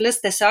žmogus, dar plus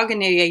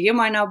tiesioginio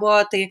įėjimo nebuvo,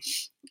 tai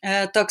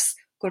toks,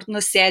 kur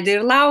nusėdi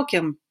ir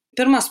laukiam.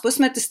 Pirmas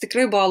pusmetis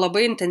tikrai buvo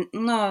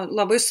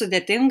labai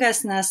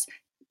sudėtingas, nes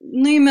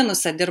į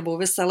minusą dirbau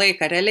visą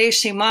laiką, realiai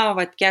šeima,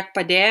 kiek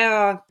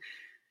padėjo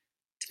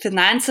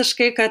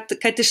finansiškai,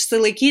 kad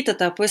išsilaikyti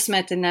tą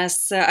pusmetį, nes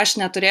aš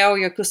neturėjau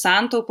jokių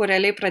santaupų,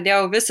 realiai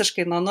pradėjau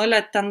visiškai nuo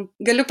nulio, ten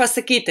galiu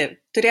pasakyti,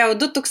 turėjau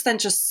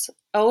 2000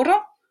 eurų,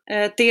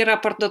 tai yra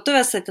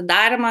parduotuvės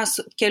atidarimas,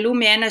 kelių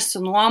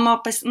mėnesių nuoma,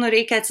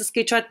 reikia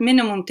atsiskaičiuoti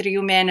minimum 3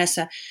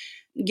 mėnesių,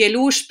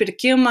 gėlių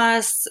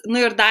užpirkimas,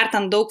 ir dar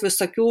ten daug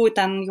visokių,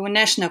 ten jau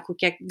nešneku,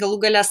 kiek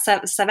galų galę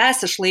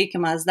savęs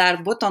išlaikymas, dar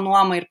buto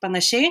nuoma ir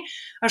panašiai,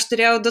 aš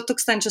turėjau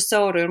 2000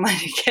 eurų ir man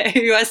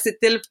reikėjo juos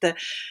įtilpti.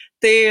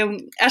 Tai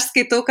aš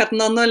skaitau, kad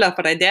nuo nulio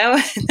pradėjau,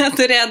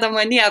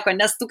 neturėdama nieko,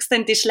 nes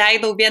 1000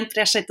 išleidau vien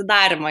prieš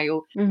atidarimą jau.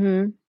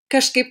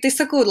 Kažkaip tai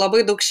sakau,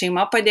 labai daug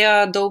šeima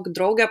padėjo, daug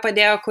draugė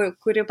padėjo,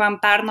 kuri man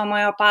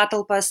pernuomojo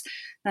patalpas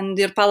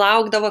ir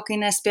palaukdavo, kai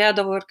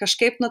nespėdavo ir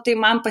kažkaip, tai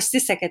man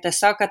pasisekė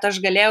tiesiog, kad aš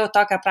galėjau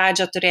tokią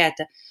pradžią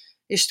turėti.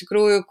 Iš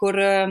tikrųjų, kur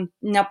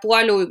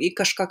nepuoliau į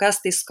kažkokias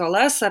tai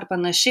skolas ar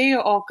panašiai,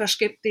 o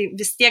kažkaip tai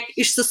vis tiek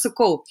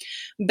išsisukau.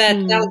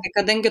 Bet vėlgi,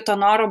 kadangi to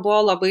noro buvo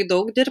labai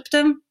daug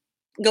dirbti,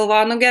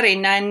 galvoju, gerai,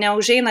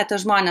 neužeina tie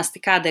žmonės, tai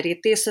ką daryti,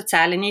 tai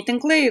socialiniai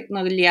tinklai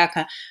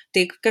lieka,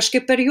 tai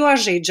kažkaip per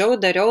juos žaidžiau,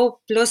 dariau,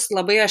 plus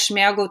labai aš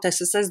mėgau tas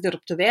visas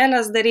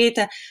dirbtuvėlės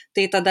daryti,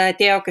 tai tada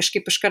atėjo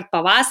kažkaip iškart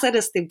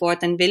pavasaris, tai buvo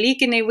ten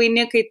velykiniai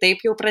vainikai,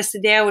 taip jau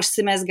prasidėjo,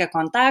 užsimezgė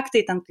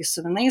kontaktai, ten tai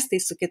su vienais,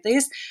 tai su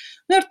kitais,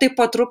 ir tai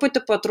po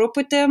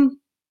truputį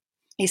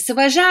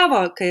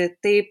įsivažiavo, kai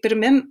tai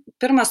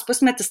pirmas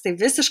pusmetis tai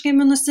visiškai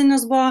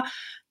minusinis buvo,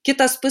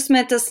 kitas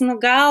pusmetis,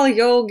 gal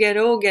jau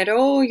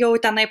geriau, jau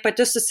tenai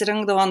pati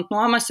susirinkdavo ant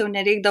nuomas, jau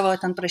nereikdavo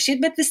ten prašyti,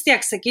 bet vis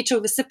tiek,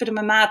 sakyčiau, visi pirmi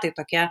metai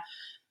tokie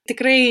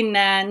tikrai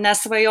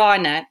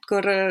nesvajonė,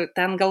 kur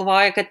ten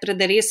galvoja, kad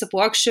pridarysi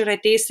puokščių ir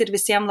ateisi ir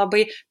visiems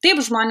labai,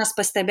 taip žmonės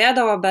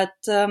pastebėdavo,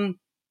 bet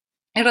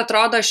ir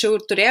atrodo, aš jau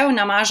turėjau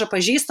nemažą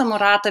pažįstamų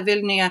ratą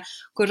Vilniuje,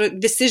 kur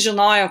visi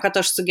žinojo, kad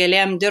aš su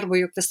gėlėm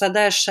dirbu, juk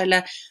visada aš šalia,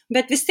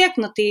 bet vis tiek,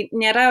 tai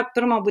nėra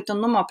pirmo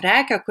būtinumo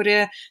prekė, kuri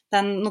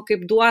ten,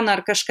 kaip duona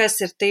ar kažkas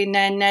ir tai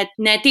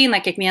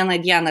neateina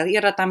kiekvieną dieną,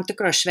 yra tam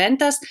tikros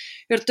šventės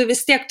ir tu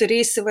vis tiek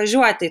turi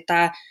įsivažiuoti į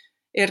tą.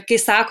 Ir kai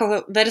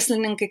sako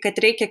verslininkai, kad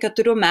reikia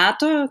 4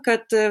 metų,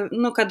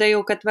 kada jau,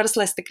 kad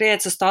verslas tikrai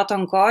atsistotų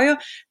ant kojų,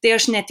 tai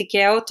aš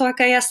netikėjau tuo,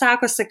 ką jie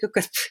sako, sakiau,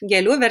 kad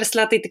gėlių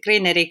versle tai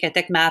tikrai nereikia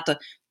tiek metų.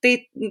 Tai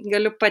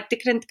galiu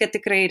patikrinti, kad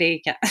tikrai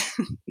reikia.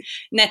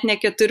 Net ne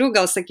 4,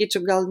 gal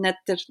sakyčiau, gal net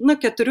ir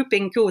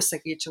 4-5,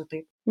 sakyčiau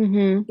taip.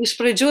 Iš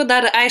pradžių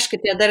dar, aišku,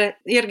 tie dar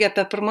irgi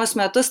apie pirmus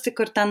metus, tai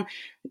kur ten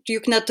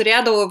juk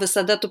neturėdavau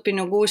visada tų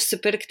pinigų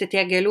užsipirkti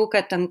tie gėlių,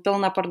 kad ten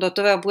pilna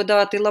parduotuvė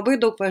būdavo, tai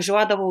labai daug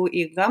važiuodavau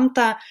į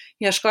gamtą,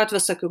 ieškoti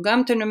visokių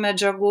gamtinių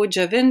medžiagų,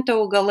 džiovinti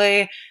augalai,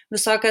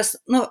 visokias,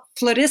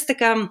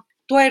 floristika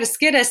tuo ir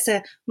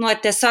skiriasi nuo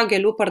tiesiog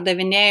gėlių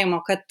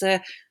pardavinėjimo, kad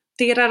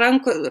tai yra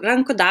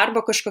rankų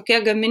darbo kažkokie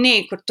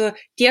gaminiai, kur tu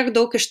tiek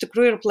daug iš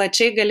tikrųjų ir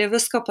plačiai gali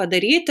visko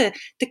padaryti,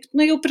 tik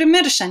jau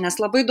primiršę, nes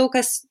labai daug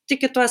kas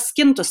tik į tuos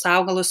skintus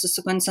augalus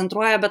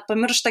susikoncentruoja, bet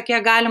pamiršta,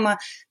 kiek galima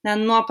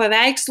nuo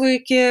paveikslų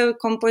iki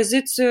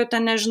kompozicijų,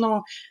 ten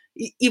nežinau,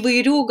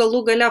 įvairių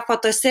galų gale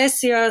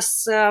fotosesijos,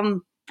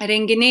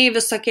 renginiai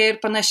visokie ir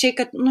panašiai,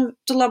 kad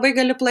tu labai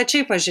gali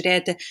plačiai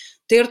pažiūrėti.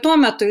 Tai ir tuo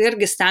metu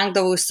irgi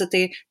stengdavausi,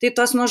 tai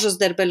tos mažus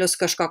darbelius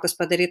kažkokius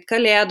padaryti,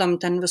 kalėdom,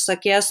 ten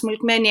visokie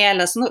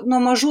smulkmenėlės, nuo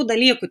mažų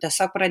dalykų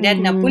tiesiog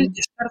pradėti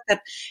nepulti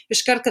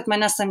iškart, kad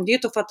mane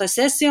samdytų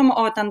fotosesijom,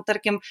 o ten,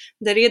 tarkim,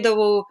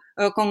 darydavau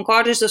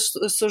konkoržius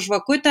su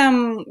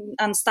žvakutėm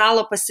ant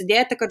stalo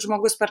pasidėti, kad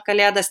žmogus per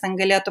kalėdas ten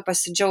galėtų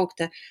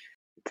pasidžiaugti.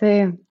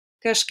 Taip.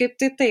 Kažkaip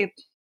tai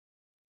taip.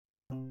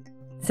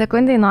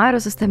 Sekundai noriu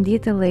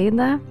sustabdyti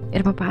laidą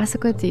ir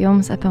papasakoti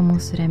jums apie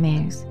mūsų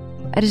rėmėjus.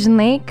 Ar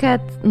žinai, kad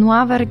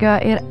nuovargio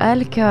ir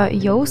alkio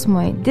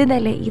jausmui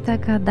didelę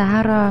įtaką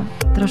daro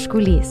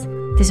troškulys?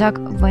 Tiesiog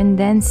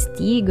vandens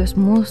stygius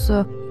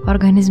mūsų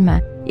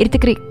organizme. Ir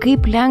tikrai,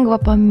 kaip lengva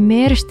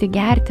pamiršti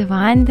gerti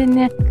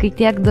vandenį, kai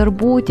tiek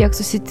darbų, tiek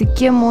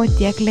susitikimų,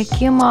 tiek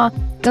lėkimo.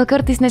 Gal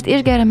kartais net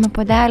išgeriame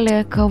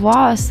puodelį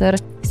kavos ar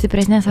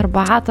stipresnės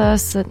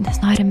arbatos,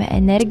 nes norime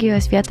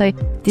energijos vietoj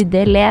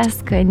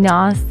didelės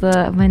skanios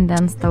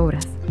vandens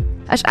taurės.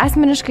 Aš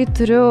asmeniškai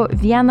turiu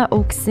vieną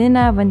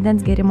auksinę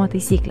vandens gerimo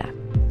taisyklę.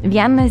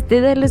 Vienas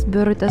didelis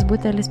birutės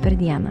butelis per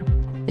dieną.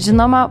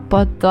 Žinoma,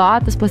 po to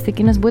tas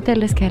plastikinis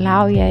butelis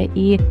keliauja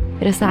į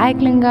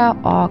recyklingą,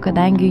 o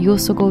kadangi jų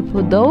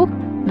sukaupiu daug,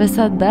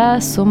 visada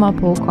sumą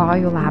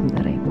paaukoju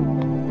labdarai.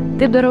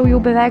 Taip darau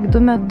jau beveik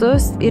 2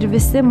 metus ir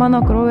visi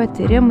mano kraujo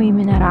tyrimai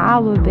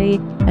mineralų bei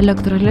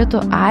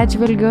elektrolitų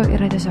atžvilgių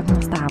yra tiesiog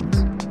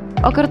nuostabūs.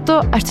 O kartu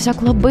aš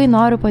tiesiog labai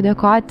noriu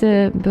padėkoti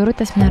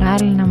Birutės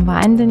mineraliniam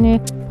vandeniui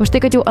už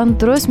tai, kad jau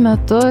 2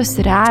 metus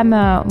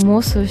remia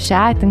mūsų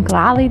šią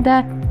tinklalaidę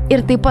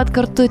ir taip pat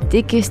kartu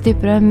tiki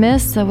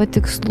stipriomis savo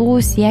tikslų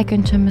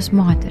siekiančiomis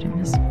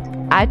moterimis.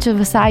 Ačiū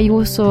visai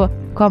jūsų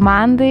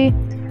komandai,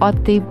 o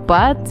taip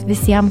pat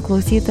visiems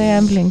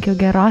klausytojams linkiu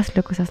geros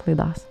likusios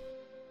laidos.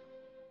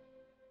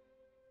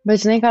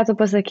 Bet žinai, ką tu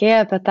pasakėjai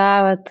apie tą,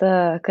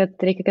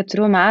 kad reikia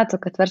 4 metų,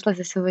 kad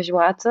verslas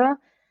įsivažiuotų,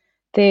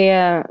 tai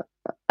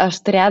aš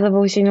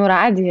turėdavau žinių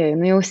radijoje,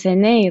 jau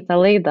seniai tą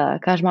laidą,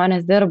 ką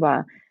žmonės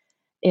dirba.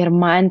 Ir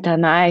man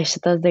tenai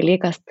šitas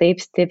dalykas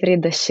taip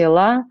stipriai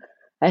dašilo.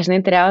 Aš,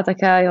 žinai, turėjau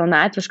tokią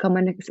jaunatvišką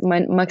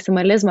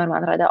maksimalizmą ir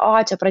man atrodė,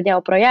 čia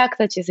pradėjau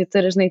projektą, čia jisai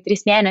turi, žinai,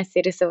 3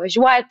 mėnesiai ir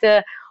įsivažiuoti,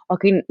 o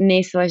kai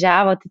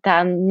neįsivažiavo, tai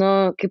ten,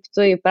 kaip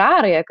tu į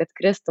prarąją, kad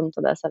kristum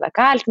tada save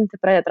kaltinti,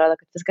 pradėjo atrodo,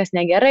 kad viskas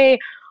negerai,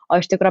 o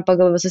iš tikrųjų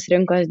pagal visus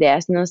rinkos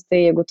dėsnius,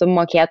 tai jeigu tu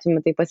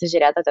mokėtumi, tai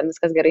pasižiūrėtų, ten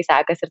viskas gerai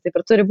sekas ir taip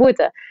ir turi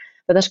būti.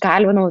 Bet aš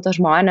kalbinau tos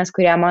žmonės,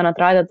 kurie man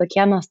atrodė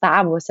tokie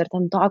nuostabūs ir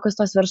ten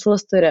tokius tos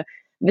verslus turi.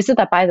 Visi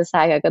tą patį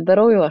sakė, kad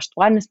darau jau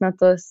 8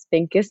 metus,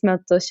 5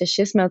 metus,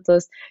 6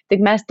 metus,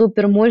 tik mes tų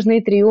pirmų,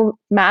 3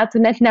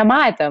 metų net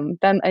nematėm.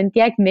 Ten ant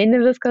tiek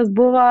mini viskas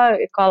buvo,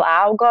 kol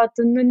augo,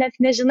 tu net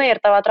nežinai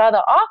ir tau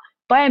atrodo,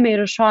 paėmė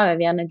ir iššovė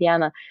vieną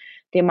dieną.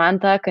 Tai man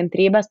ta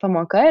kantrybės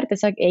pamoka ir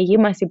tiesiog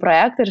ėjimas į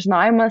projektą ir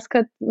žinojimas,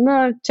 kad,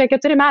 čia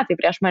 4 metai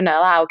prieš mane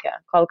laukia,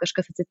 kol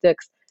kažkas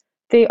atsitiks.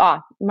 Tai,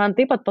 man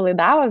taip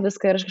atpalaidavo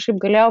viską ir aš kažkaip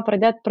galėjau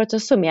pradėti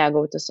procesu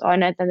mėgautis, o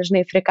ne ten,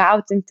 žinai,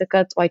 frikautinti,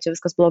 kad, čia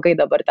viskas blogai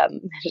dabar ten,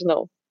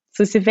 nežinau,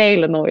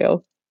 susifeilinau jau.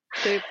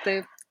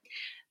 Taip.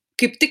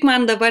 Kaip tik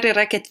man dabar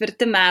yra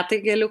 4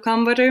 metai gėlių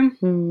kambariui.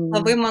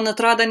 Labai, man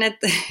atrodo,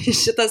 net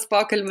šitas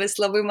pokalbis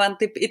labai man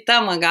taip į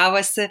temą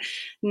gavosi,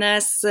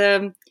 nes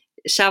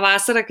šią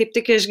vasarą kaip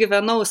tik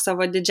išgyvenau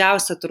savo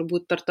didžiausią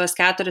turbūt per tuos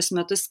 4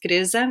 metus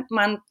krizę.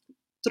 Man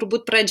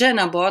turbūt pradžia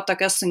nebuvo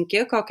tokia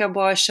sunki, kokia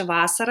buvo ši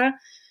vasara.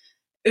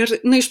 Ir,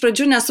 iš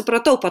pradžių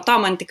nesupratau, po to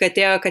man tik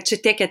atėjo, kad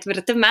šitie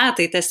 4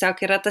 metai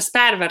tiesiog yra tas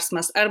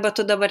perversmas. Arba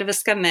tu dabar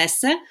viską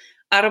mesi,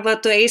 arba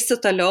tu eisi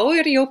toliau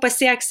ir jau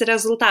pasieksi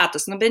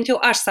rezultatus. Bent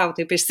jau aš savo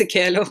taip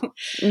išsikėliau.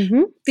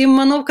 Tai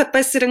manau, kad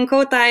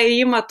pasirinkau tą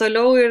ėjimą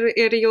toliau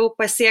ir jau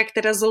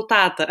pasiekti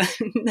rezultatą.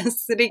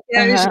 Nes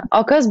reikėjo...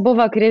 O kas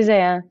buvo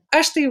krizėje?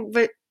 Aš tai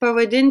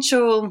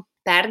pavadinčiau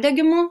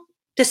perdegimu.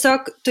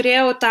 Tiesiog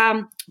turėjau tą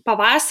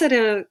pavasarį,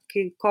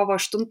 kai kovo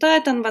 8,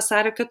 ten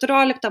vasario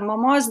 14,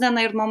 mamos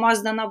diena ir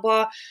mamos diena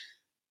buvo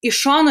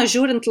iš šono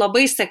žiūrint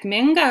labai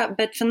sėkminga,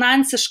 bet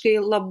finansiškai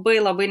labai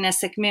labai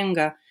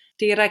nesėkminga.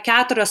 Tai yra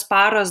 4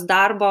 paros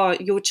darbo,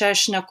 jau čia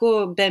aš šneku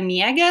be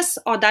miegės,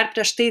 o dar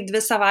prieš tai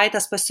 2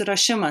 savaitės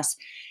pasiruošimas.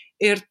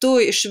 Ir tu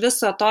iš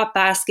viso to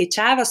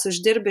perskaičiavęs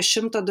uždirbi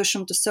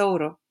 100-200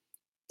 eurų.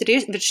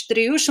 Virš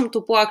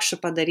 300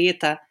 puokščių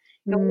padaryta.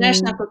 Jau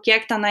nežinau,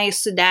 kiek tenai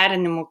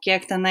suderinimų,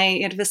 kiek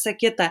tenai ir visa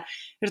kita.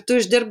 Ir tu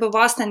uždirbi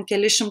vos ten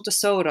kelius šimtus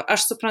eurų.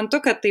 Aš suprantu,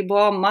 kad tai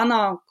buvo mano,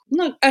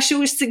 aš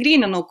jau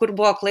išsigryninau, kur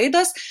buvo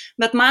klaidos,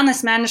 bet man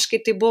asmeniškai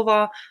tai buvo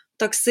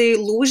toksai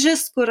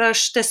lūžis, kur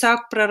aš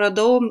tiesiog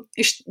praradau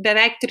iš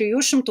beveik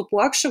 300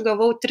 puokščių,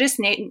 gavau 3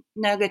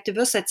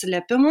 negatyvius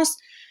atsiliepimus.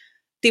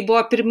 Tai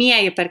buvo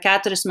pirmieji per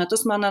 4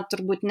 metus mano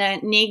turbūt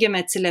neigiami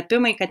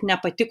atsiliepimai, kad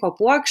nepatiko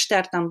puokštė,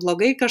 ar tam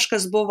blogai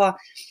kažkas buvo.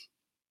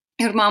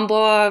 Ir man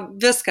buvo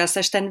viskas,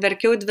 aš ten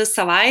verkiau 2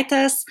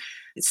 savaitės,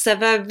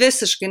 save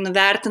visiškai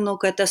nuvertinau,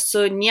 kad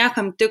esu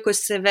niekam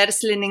tikusi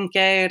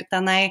verslininkė ir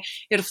tenai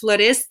ir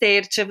floristė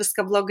ir čia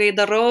viską blogai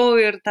darau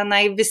ir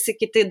tenai visi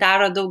kiti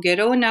daro daug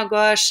geriau negu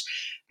aš.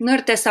 Nu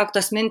ir tiesiog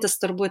tos mintis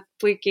turbūt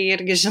puikiai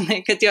irgi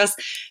žinai, kad jos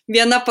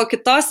viena po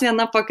kitos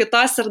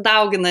ir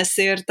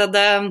dauginasi. Ir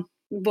tada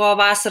buvo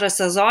vasaros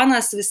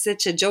sezonas, visi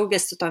čia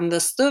džiaugiasi tom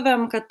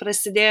vestuvėm, kad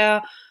prasidėjo,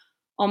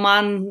 o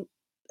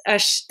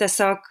aš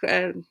tiesiog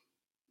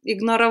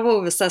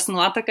ignoravau visas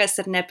nuotakas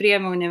ir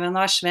nepriėmiau nė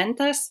vienos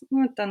šventės,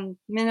 ten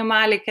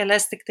minimaliai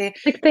kelias tik tai.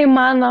 Tik tai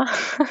mano.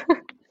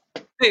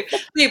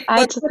 Taip.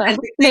 Ačiū tau.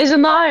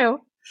 Nežinojau.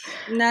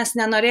 Nes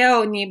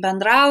nenorėjau nei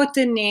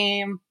bendrauti,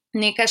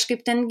 nei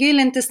kažkaip ten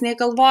gilintis, nei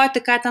galvoti,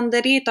 ką ten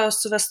daryti, o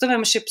su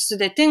vestuvėm šiaip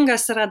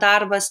sudėtingas yra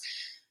darbas,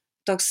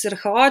 toks ir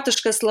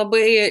chaotiškas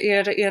labai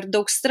ir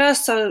daug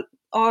streso,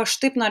 o aš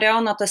taip norėjau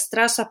nuo to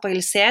streso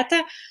pailsėti,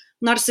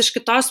 nors iš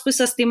kitos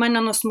pusės tai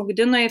mane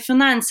nusmugdino į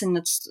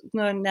finansinį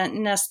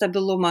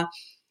nestabilumą.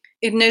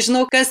 Ir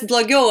nežinau, kas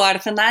blogiau,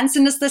 ar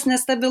finansinis tas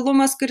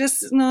nestabilumas,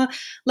 kuris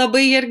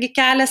labai irgi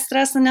kelia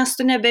stresą, nes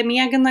tu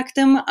nebemiegi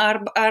naktim,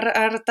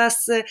 ar tas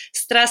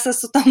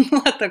stresas su tom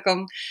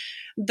nuotakom.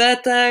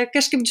 Bet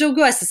kažkaip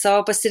džiaugiuosi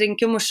savo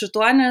pasirinkimu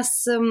šituo, nes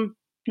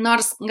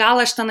nors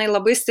gal aš tenai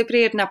labai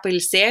stipriai ir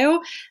nepailsėjau,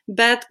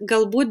 bet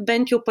galbūt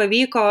bent jau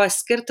pavyko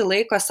skirti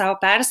laiko savo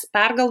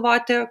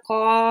pergalvoti,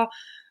 ko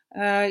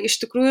iš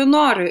tikrųjų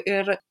noriu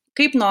ir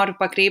kaip noriu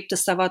pakreipti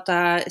savo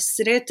tą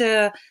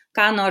sritį,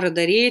 ką noriu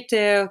daryti,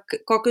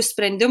 kokius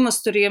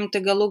sprendimus turiu imti,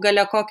 galų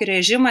gale kokį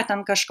režimą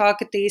ten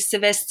kažkokį tai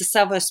įsivesti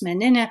savo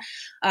asmeninį,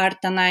 ar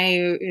tenai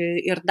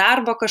ir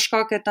darbo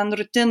kažkokią ten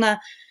rutiną.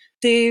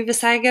 Tai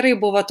visai gerai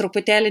buvo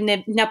truputėlį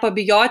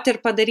nepabijoti ir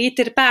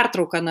padaryti ir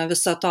pertrauką nuo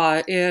viso to.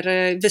 Ir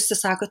visi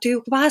sako, tai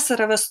juk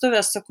vasarą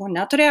vestuvės, sakau,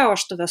 neturėjau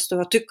aš tų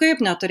vestuvę. Tai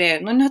kaip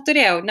neturėjau?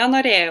 Neturėjau,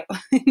 nenorėjau.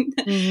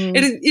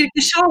 Ir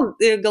iki šiol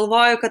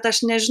galvoju, kad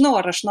aš nežinau,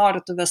 ar aš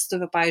noriu tų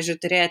vestuvių, pavyzdžiui,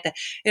 turėti.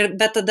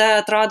 Bet tada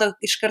atrodo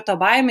iš karto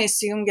baimė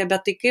įsijungia,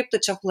 bet tai kaip tu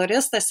čia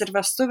floristas ir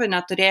vestuvių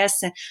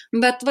neturėsi.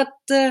 Bet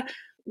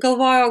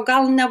galvoju,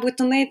 gal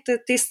nebūtinai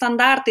tai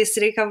standartais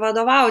reikia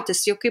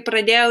vadovautis, jau kai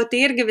pradėjau, tai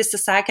irgi visi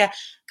sakė,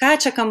 ką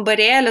čia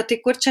kambarėlė, tai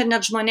kur čia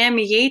net žmonėm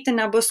įeiti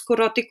nebus,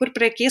 tai kur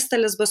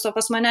prekystalis bus, o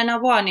pas mane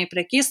nebuvo nei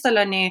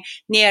prekystalio,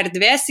 nei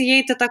erdvės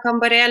įeiti tą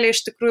kambarėlį,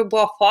 iš tikrųjų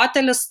buvo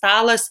fotelis,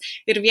 stalas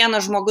ir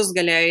vienas žmogus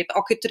galėjo įeiti,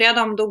 o kai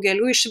turėdom daug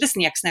gėlių, iš vis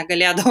nieks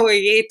negalėdavo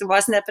įeiti,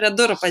 vos ne prie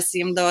durų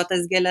pasiimdavo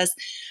tas gėlės.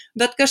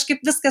 Bet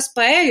kažkaip viskas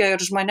paėjo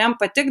ir žmonėm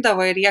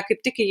patikdavo ir jie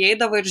kaip tik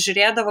įeidavo ir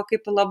žiūrėdavo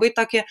kaip labai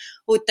tokį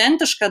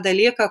autentišką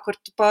dalyką, kur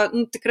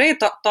tikrai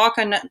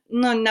tokio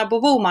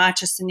nebuvau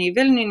mačiusi nei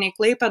Vilniui, nei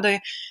Klaipėdoj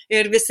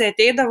ir visi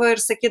ateidavo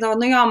ir sakydavo,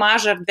 jo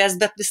maža erdvės,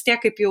 bet vis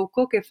tiek kaip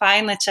jauku, kaip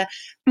faina čia.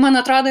 Man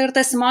atrodo ir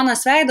tas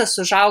Simonos veidas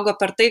užaugo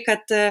per tai,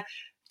 kad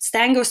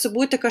stengiausi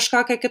būti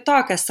kažkokia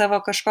kitokia, savo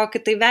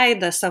kažkokį tai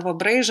veidą, savo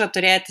braižą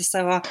turėti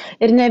savo.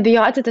 Ir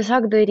nebijoti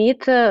tiesiog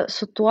daryti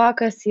su tuo,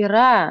 kas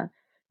yra.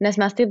 Nes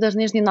mes taip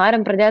dažnai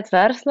norim pradėti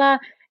verslą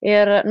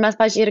ir mes,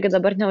 pažiūrėjau, irgi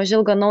dabar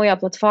neužilgo naują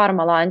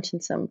platformą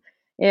launčinsim.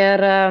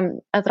 Ir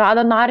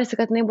atrodo, norisi,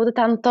 kad jinai būtų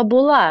ten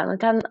tobula,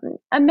 ten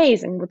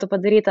amazing būtų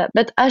padaryta.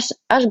 Bet aš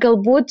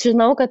galbūt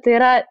žinau, kad tai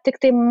yra, tik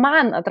tai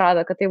man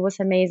atrodo, kad tai bus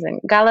amazing.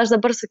 Gal aš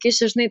dabar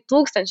sukišiu,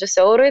 1000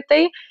 eurų į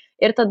tai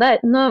ir tada,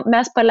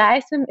 mes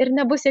paleisim ir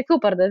nebus jokių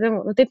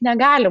pardavimų. Taip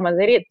negalima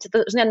daryti.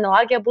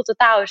 Analogija būtų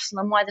tau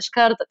išsinuomoti iš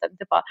karto,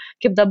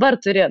 kaip dabar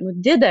turi,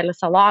 didelį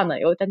saloną,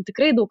 jau ten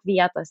tikrai daug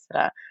vietos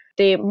yra.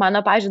 Tai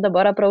mano, pavyzdžiui,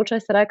 dabar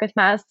approachas yra, kad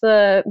mes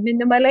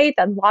minimaliai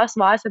ten vos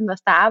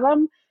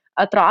investavom,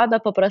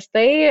 atrodo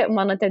paprastai,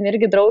 mano ten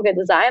irgi draugė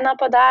dizainą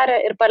padarė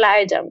ir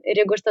paleidžiam.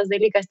 Ir jeigu šitas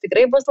dalykas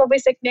tikrai bus labai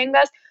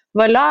sėkmingas,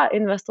 valio,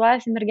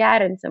 investuosim ir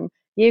gerinsim.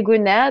 Jeigu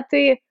ne,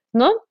 tai,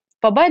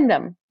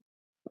 pabandėm.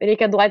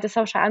 Reikia duoti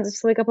savo šansus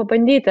visą laiką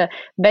pabandyti,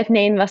 bet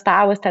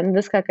neinvestavus ten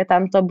viską, kad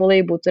ten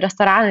tobulai būtų.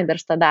 Restoranai dar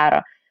šitą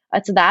daro.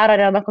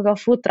 Atsidaro nuo kokio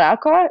food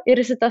trucko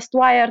ir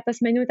įsitestuoja, ar tas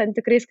meniu ten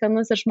tikrai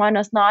skanus ir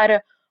žmonės nori,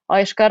 o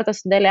iš karto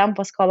su dėlėm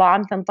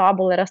paskolom ten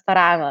tobulą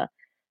restoraną.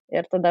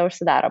 Ir tada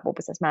užsidaro po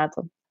pusės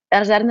metų.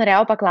 Aš dar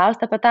norėjau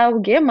paklausti apie tą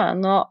augimą,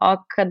 o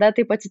kada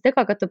taip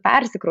atsitiko, kad tu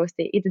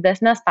persikraustei į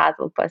didesnės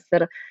patalpas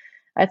ir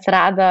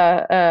atsirado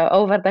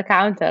over the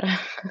counter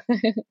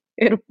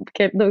ir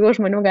kiek daugiau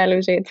žmonių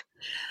gali užeiti.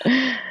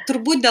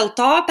 Turbūt dėl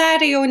to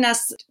perėjau,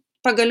 nes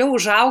pagaliau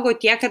užaugau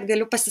tiek, kad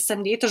galiu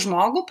pasisamdyti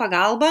žmogų,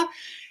 pagalbą.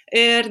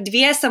 Ir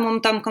dviese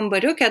mum tam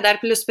kambariukė, dar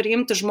plus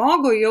priimti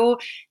žmogų, jau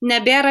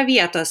nebėra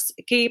vietos.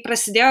 Kai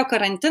prasidėjo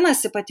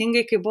karantinas,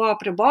 ypatingai kai buvo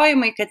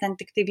apribojimai, kad ten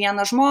tik tai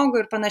vieną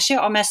žmogų ir panašiai,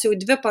 o mes jau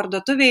 2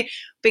 parduotuviai,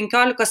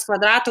 15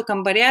 kvadratų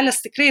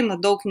kambarėlis tikrai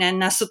daug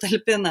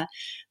nesutalpina.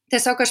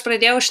 Tiesiog aš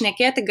pradėjau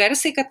šnekėti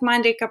garsiai, kad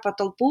man reikia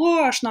patalpų,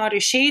 aš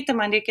noriu išeiti,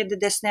 man reikia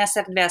didesnės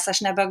erdvės,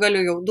 aš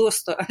nebegaliu jau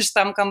dūstų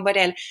šitam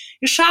kambarėlį.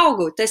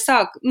 Išaugau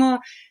tiesiog,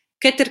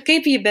 kad ir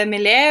kaip jį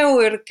bemylėjau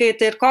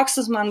ir koks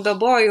jis man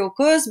bebuvo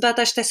jaukus, bet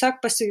aš tiesiog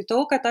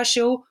pasijutau, kad aš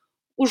jau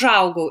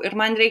užaugau ir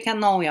man reikia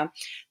naujo.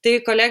 Tai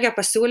kolegė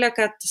pasiūlė,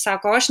 kad,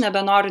 sako, aš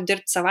nebenoriu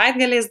dirbti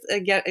savaitgaliais,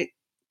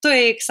 tu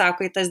eik,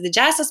 sako, į tas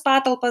didžiasias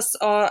patalpas,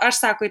 o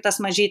aš, sako, į tas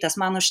mažytes,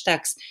 man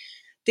užteks.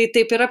 Tai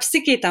taip ir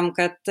apsikeitėm,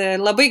 kad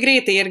labai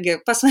greitai irgi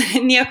pas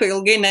mane nieko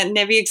ilgai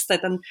nevyksta,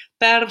 ten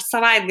per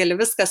savaitgalį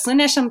viską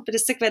sunešėm,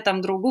 prisikvietėm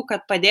draugų,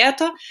 kad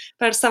padėtų,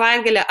 per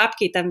savaitgalį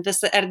apkeitėm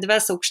visą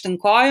erdves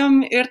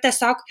aukštinkojom ir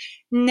tiesiog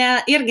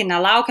irgi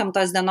nelaukiam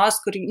tos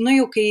dienos, kur,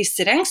 jau kai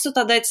įsirengsiu,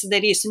 tada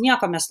atsidarysiu,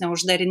 nieko mes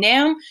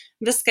neuždarinėjom,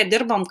 viską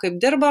dirbom kaip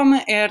dirbom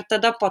ir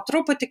tada po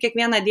truputį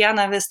kiekvieną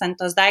dieną vis ten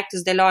tos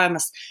daiktus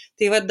dėliojomės.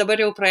 Tai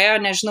dabar jau praėjo,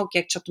 nežinau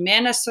kiek čia tų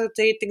mėnesių,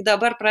 tai tik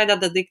dabar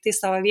pradeda daiktai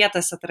savo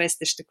vietas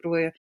atrasti iš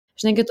tikrųjų.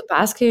 Žinai, kai tu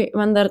paskai,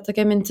 man dar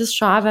tokia mintis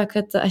šovė,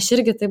 kad aš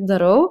irgi taip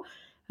darau,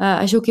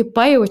 aš jau kaip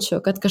pajaučiu,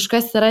 kad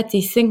kažkas yra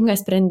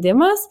teisingas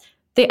sprendimas,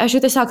 tai aš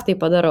jau tiesiog tai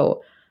padarau.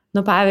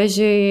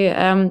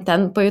 Pavyzdžiui,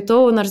 ten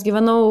pajutau, nors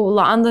gyvenau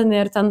Londone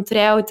ir ten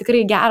turėjau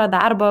tikrai gerą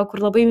darbą,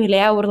 kur labai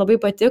mylėjau ir labai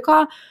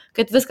patiko,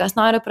 kad viskas,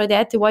 noriu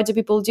pradėti What Do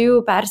People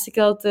Do,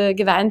 persikelti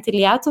gyventi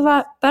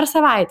Lietuvą per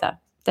savaitę.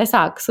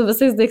 Tiesiog, su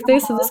visais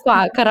daiktais, su viskuo,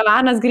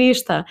 karavanas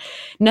grįžta.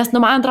 Nes,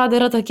 man atrodo,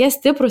 yra tokie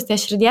stiprus tie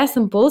širdies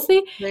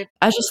impulsai.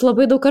 Aš esu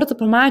labai daug kartų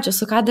pamačiau,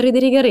 su ką darai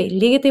gerai.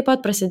 Lygiai taip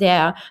pat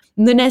prasidėjo.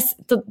 Nes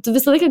tu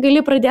visą laiką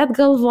gali pradėti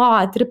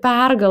galvoti ir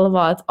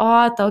pergalvoti,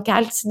 tau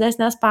keltis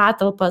didesnės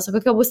patalpas,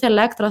 kokia bus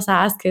elektros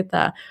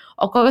sąskaita,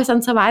 kokios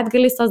ant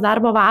savaitgaliais tos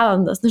darbo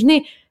valandos.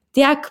 Žinai,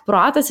 tiek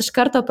protas iš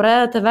karto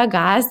pradeda tave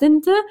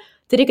gąsdinti,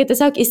 tai reikia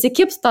tiesiog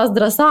įsikibs tos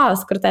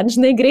drąsos, kur ten,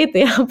 žinai,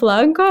 greitai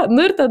aplanko,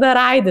 ir tada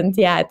raidint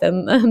ją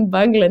ten ant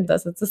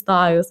banglentės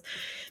atsistojus.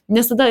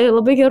 Nes tada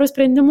labai gerus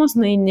sprendimus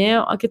nueini,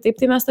 o kitaip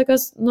tai mes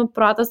tokios,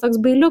 protas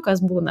toks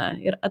bailiukas būna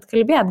ir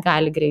atkalbėt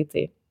gali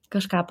greitai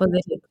kažką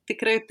padaryti.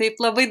 Tikrai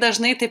taip, labai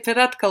dažnai taip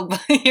ir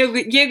atkalba.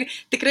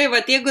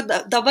 Jeigu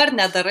dabar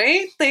nedarai,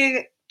 tai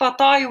po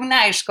to jau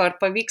neaišku, ar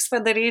pavyks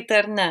padaryti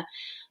ar ne.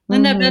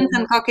 Nebent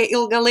ten kokia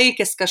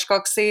ilgalaikis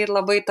kažkoksai ir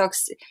labai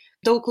toks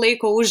daug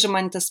laiko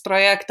užimantis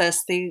projektas,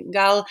 tai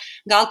gal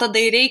tada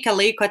ir reikia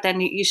laiko ten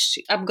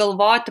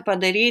apgalvoti,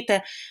 padaryti.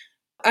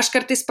 Aš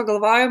kartais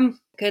pagalvoju,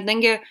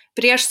 kadangi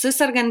prieš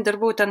susirgant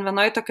dirbau ten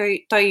vienoj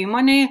toj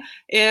įmonėj,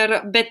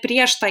 bet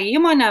prieš tą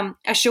įmonę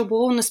aš jau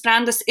buvau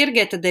nusprendus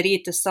irgi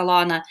atidaryti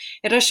saloną.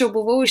 Ir aš jau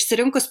buvau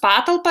išsirinkus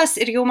patalpas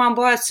ir jau man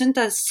buvo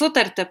atsiuntęs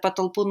sutartį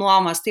patalpų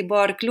nuomos, tai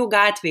buvo Arklių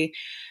gatvėj.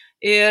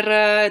 Ir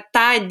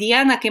tą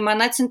dieną, kai man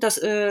atsiuntė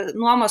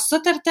nuomos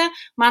sutartį,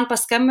 man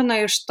paskambino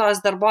iš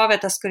tos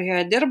darbovietės,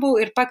 kurioje dirbau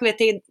ir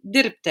pakvietė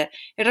dirbti.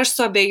 Ir aš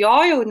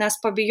suabejojau, nes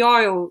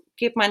pabijojau,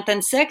 kaip man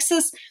ten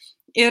seksis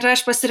ir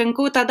aš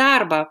pasirinkau tą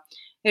darbą.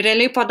 Ir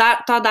realiai po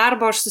to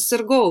darbo aš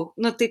susirgau.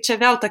 Tai čia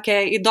vėl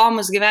tokie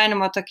įdomus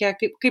gyvenimo, tokie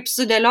kaip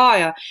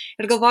sudėliojo.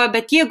 Ir galvoju,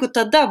 bet jeigu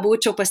tada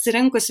būčiau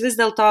pasirinkus vis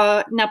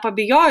dėlto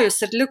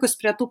nepabijojus ir likus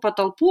prie tų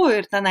patalpų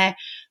ir tenai,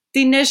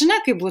 tai nežinia,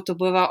 kaip būtų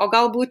buvę, o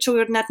gal būčiau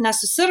ir net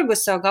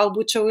nesusirgusi, o gal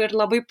būčiau ir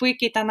labai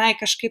puikiai tenai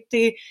kažkaip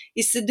tai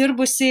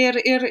įsidirbusi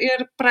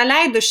ir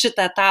praleidau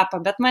šitą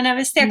etapą, bet mane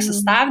vis tiek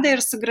sustabdė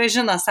ir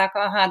sugrąžino,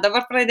 sako,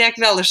 dabar pradėk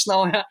vėl iš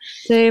naujo.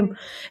 Taip,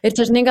 ir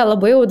čia žinai, gal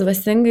labai jau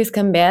dvasingai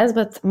skambės,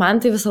 bet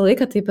man tai visą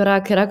laiką taip yra,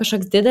 kai yra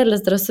kažkoks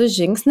didelis drąsus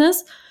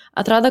žingsnis,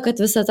 atrodo, kad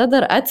visata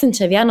dar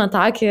atsiunčia vieną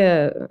tokį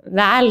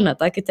velną,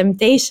 tokį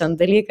temptation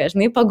dalyką,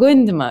 žinai,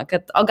 pagundimą,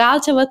 kad o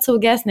gal čia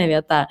saugesnė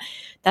vieta.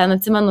 Ten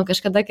atsimenu,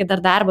 kažkada, kai dar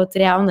darbą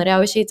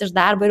norėjau išeiti iš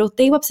darbo ir jau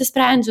taip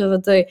apsisprendžiu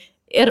viduj.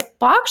 Ir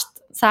pokšt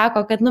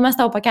sako, kad mes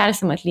tau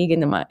pakelsim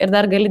atlyginimą ir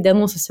dar gali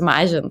dienų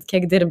susimažinti,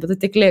 kiek dirbi, tu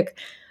tik lik.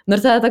 Ir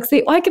tada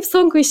toksai, kaip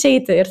sunku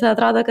išeiti. Ir tada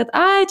atrodo, kad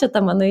čia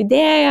ta mano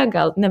idėja,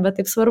 gal nebe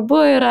taip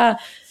svarbu yra,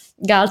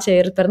 gal čia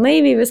ir per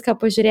naiviai viską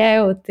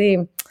pažiūrėjau, tai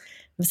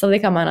visą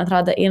laiką, man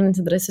atrodo, einant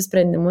į drąsius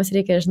sprendimus,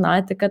 reikia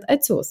žinoti, kad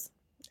atsiūs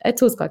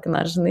kokį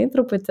nors, žinai,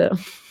 truputį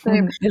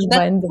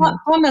išbandymą. Bet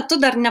tuo metu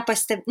dar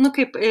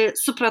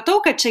supratau,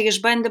 kad čia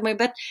išbandymai,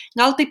 bet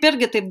gal taip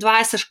irgi taip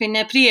dvasiškai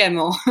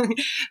nepriėmiau.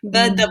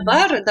 Bet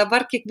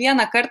dabar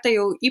kiekvieną kartą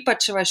jau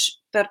ypač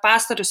per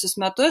pastarusius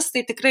metus,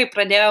 tai tikrai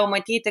pradėjau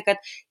matyti, kad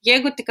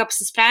jeigu tik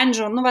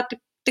apsisprendžiau,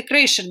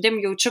 tikrai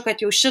širdim jaučiu, kad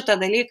jau šitą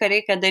dalyką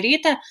reikia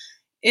daryti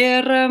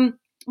ir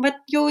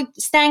jau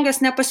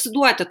stengiuosi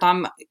nepasiduoti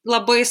tom,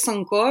 labai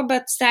sunku,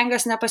 bet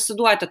stengiuosi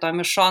nepasiduoti tom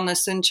iš šono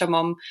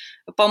siunčiamom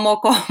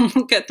pamokom,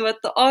 kad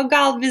o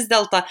gal vis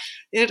dėlto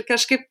ir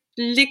kažkaip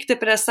likti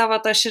prie savo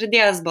to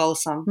širdies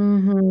balso.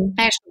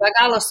 Aišku, be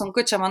galo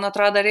sunku, čia man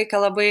atrodo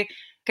reikia labai,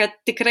 kad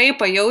tikrai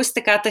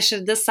pajausti, ką ta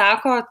širdis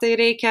sako, tai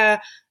reikia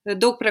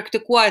daug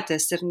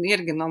praktikuotis ir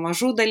irgi nuo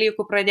mažų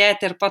dalykų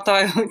pradėti ir po to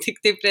jau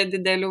tik tai prie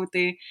didelių.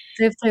 Tai...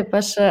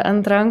 Taip, aš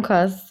ant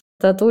rankos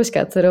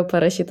tatuškę turiu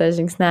parašytą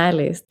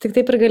žingsneliais. Tik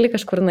taip ir gali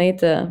kažkur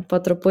nueiti po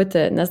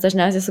truputį, nes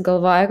dažniausiai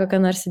sugalvoja kokią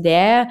nors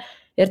idėją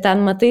ir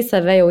ten matai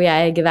save jau ją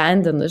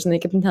įgyvendinu,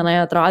 žinai, kaip tenai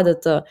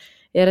atrodytų.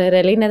 Ir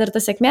realiai net ir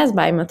ta sėkmės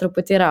baimė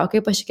truputį yra, o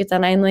kaip aš iki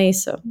tenai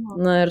nueisiu.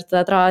 Ir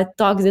tai atrodo,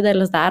 toks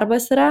didelis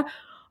darbas yra,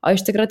 o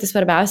iš tikrųjų tai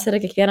svarbiausia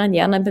yra kiekvieną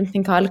dieną bent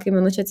 15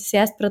 minučių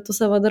atsisėsti prie tų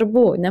savo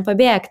darbų,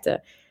 nepabėgti.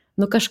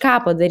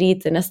 Kažką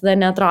padaryti, nes tada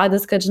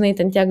neatrodys, kad, žinai,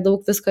 ten tiek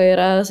daug visko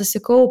yra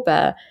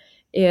susikaupę.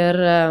 Ir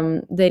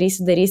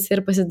darysi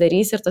ir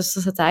pasidarysi ir tos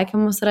visus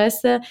atsakymus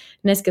rasi,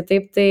 nes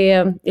kitaip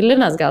tai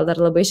Linas gal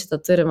dar labai šitą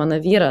turi, mano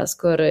vyras,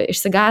 kur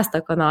išsigąsta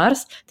ko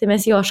nors, tai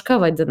mes jį ožka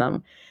vadinam,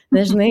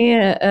 Nežinai,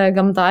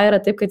 gamtoje yra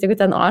taip, kad jeigu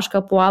ten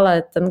ožka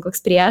puola, ten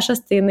koks priešas,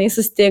 tai jinai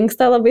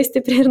sustingsta labai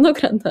stipriai ir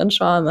nukrenta ant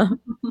šono.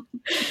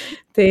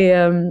 Tai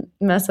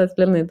mes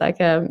atplinai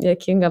tokią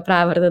juokingą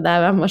pravardę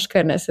davėm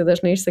ožka, nes jis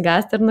dažnai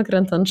išsigąsta ir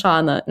nukrenta ant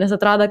šono. Nes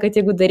atrodo, kad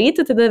jeigu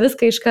daryti, tai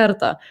viską iš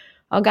karto.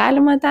 O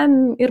galima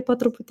ten ir po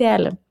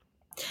truputėlį.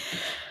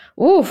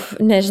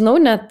 Nežinau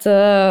net,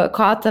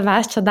 ko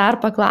tavęs čia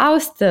dar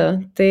paklausti.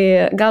 Tai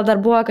gal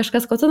dar buvo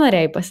kažkas, ko tu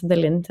norėjai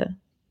pasidalinti?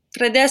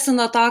 Pradėsiu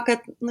nuo to,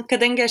 kad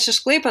kadangi aš iš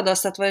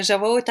Klaipėdos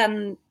atvažiavau,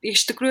 ten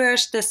iš tikrųjų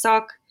aš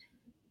tiesiog,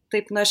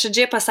 taip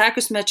nuoširdžiai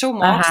pasakius, mečiau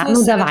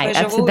mokslus ir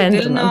atvažiavau į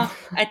Vilnių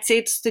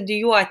atseit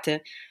studijuoti,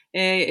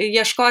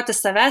 ieškoti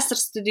savęs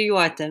ir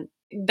studijuoti.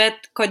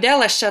 Bet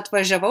kodėl aš čia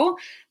atvažiavau?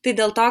 Tai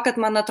dėl to, kad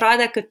man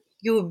atrodė, kad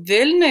jų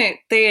Vilniui,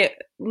 tai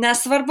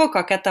nesvarbu,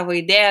 kokia tavo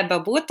idėja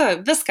bebūtų,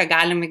 viską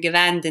galim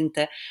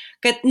įgyvendinti.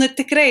 Kad,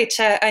 tikrai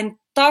čia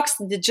toks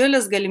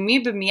didžiulis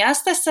galimybių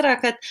miestas yra,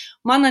 kad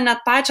mano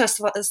net pačios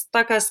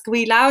tokios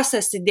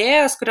kvailiausias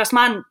idėjos, kurios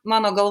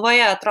mano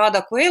galvoje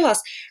atrodo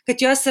kvailos, kad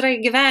jos yra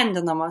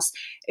įgyvendinamos.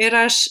 Ir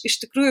aš iš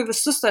tikrųjų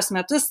visus tos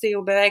metus, tai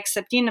jau beveik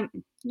 7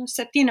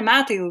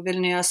 metai jau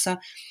Vilniuje esu,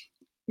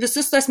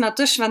 visus tos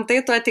metus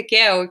šventai tuo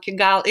tikėjau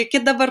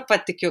iki dabar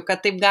patikiu,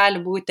 kad taip gali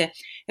būti.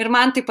 Ir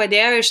man tai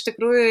padėjo iš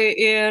tikrųjų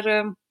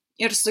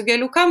ir su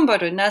gėlių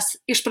kambariu, nes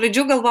iš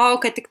pradžių galvojau,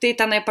 kad tik tai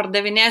tenai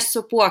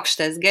pardavinėsiu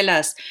puokštės,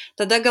 gėles.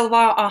 Tada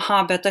galvojau,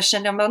 bet aš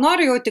šiandien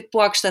noriu jau tik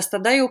puokštės.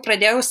 Tada jau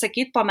pradėjau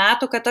sakyti po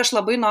metų, kad aš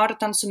labai noriu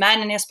ten su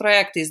meniniais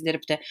projektais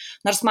dirbti.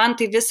 Nors man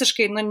tai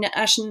visiškai,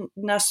 aš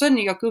nesu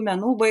jokių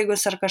menų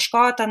baigus ar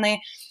kažko tenai.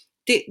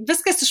 Tai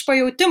viskas iš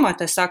pajautimo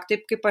tiesiog,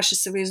 taip kaip aš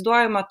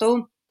įsivaizduoju, matau.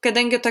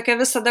 Kadangi tokia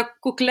visada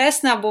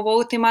kuklesnė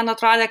buvau, tai man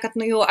atrodė, kad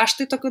jau aš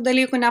tai tokių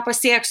dalykų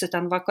nepasieksiu.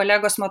 Ten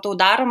kolegos matau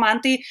daro,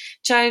 man tai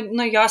čia,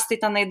 jos tai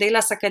tenai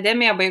dailės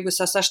akademiją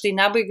baigusios, aš tai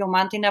nebaigiau,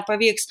 man tai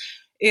nepavyks.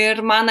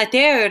 Ir man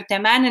atėjo ir tie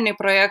meniniai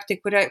projektai,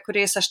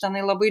 kuriais aš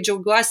tenai labai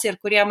džiaugiuosi ir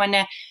kurie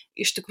mane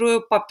iš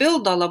tikrųjų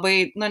papildo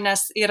labai,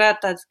 nes yra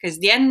tas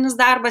kasdieninis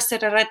darbas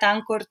ir yra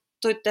ten, kur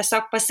tu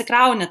tiesiog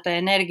pasikrauni tą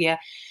energiją.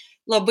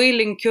 Labai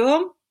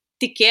linkiu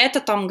tikėti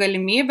tom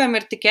galimybėm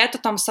ir tikėti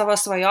tom savo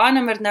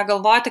svajonėm ir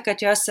negalvoti,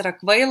 kad jos yra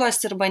kvailos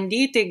ir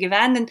bandyti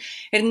įgyvendinti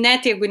ir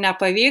net jeigu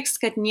nepavyks,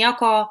 kad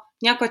nieko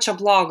čia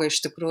blogo iš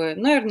tikrųjų.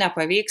 Ir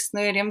nepavyks,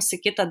 ir imsi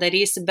kitą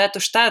darysi, bet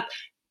užtat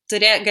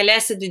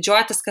galėsi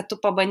didžiuotis, kad tu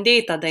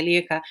pabandėjai tą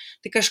dalyką.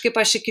 Tai kažkaip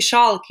aš iki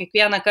šiol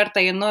kiekvieną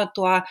kartą einu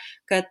tuo,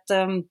 kad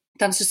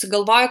ten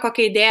susigalvoju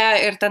kokią idėją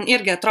ir ten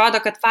irgi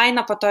atrodo, kad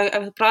faina, po to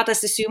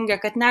protas įsijungia,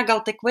 kad ne,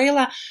 gal tai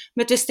kvaila,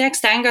 bet vis tiek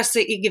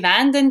stengiuosi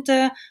įgyvendinti,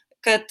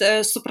 kad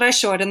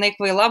suprasčiau, ar jinai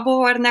kvaila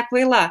buvo ar ne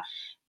kvaila.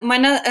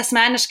 Mane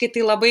asmeniškai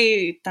tai labai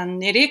ten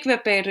ir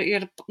įkvėpia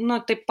ir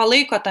taip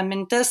palaiko tą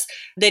mintis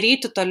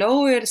daryti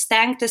toliau ir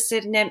stengtis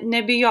ir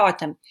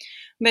nebijoti.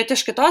 Bet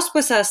iš kitos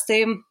pusės,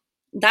 tai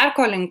dar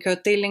ko linkiu,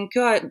 tai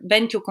linkiu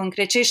bent jau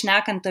konkrečiai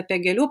šnekant apie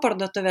gėlių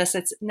parduotuvės,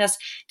 nes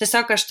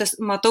tiesiog aš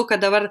matau,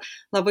 kad dabar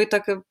labai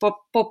tokiu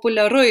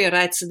populiaru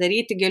yra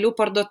atsidaryti gėlių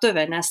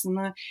parduotuvę, nes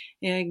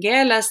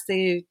gėlės,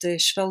 tai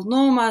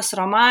švelnumas,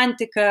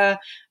 romantika,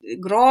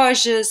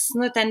 grožis,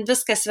 ten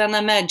viskas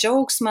viename,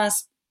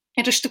 džiaugsmas.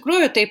 Ir iš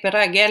tikrųjų taip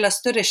yra,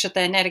 gėlės turi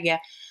šitą energiją.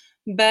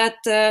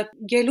 Bet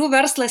gėlių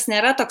verslas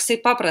nėra toksai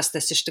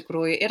paprastas iš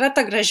tikrųjų. Yra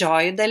ta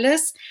gražioji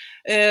dalis,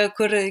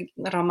 kur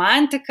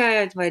romantika,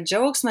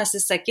 džiaugsmas,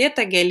 visa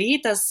kita,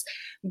 gėlytės,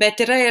 bet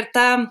yra ir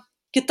ta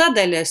kita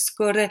dalis,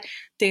 kur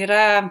tai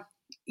yra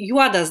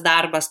juodas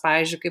darbas,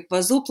 pavyzdžiui, kaip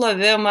vazų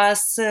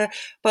plovimas,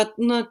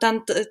 ten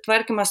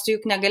tvarkymas, tu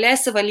juk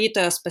negalėsi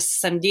valytojos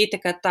pasisamdyti,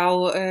 kad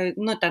tau,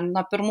 ten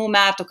nuo 1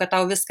 metų, kad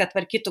tau viską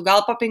tvarkytų,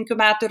 gal po 5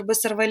 metų ir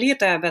bus ir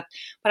valytoja,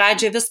 bet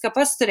pradžioje viską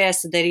pats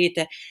turėsi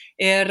daryti.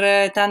 Ir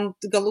ten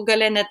galų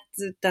gale net,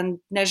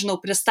 nežinau,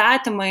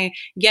 pristatymai,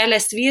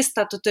 gėlės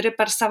vysta, tu turi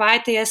per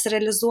savaitę jas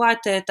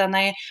realizuoti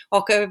tenai, o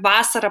kai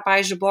vasarą,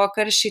 pavyzdžiui, buvo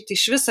karščiai, tai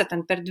iš viso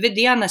ten per 2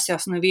 dienas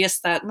jos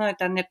nuvysta,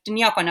 ten ir tu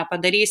nieko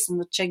nepadarysi,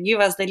 čia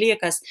gyvas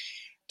dalykas.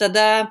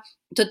 Tada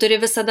tu turi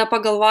visada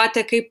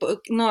pagalvoti, kaip,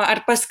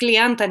 ar pas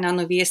klientą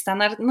nenuvysta,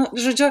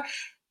 žodžiu,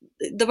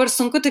 dabar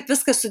sunku taip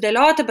viską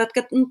sudėlioti, bet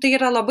kad tai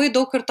yra labai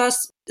daug ir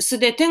tos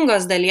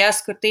sudėtingos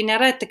dalies, kur tai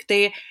nėra tik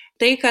tai,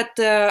 kad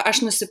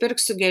aš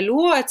nusipirksiu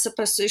gėlių,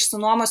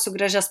 išsinuomosiu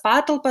gražias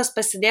patalpas,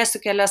 pasidėsiu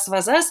kelias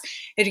vazas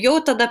ir jau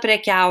tada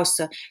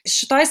prekiausiu.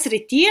 Šitoj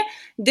srity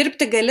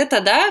dirbti gali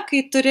tada,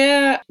 kai turi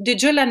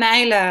didžiulę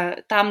meilę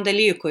tam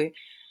dalykui.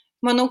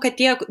 Manau, kad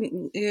tie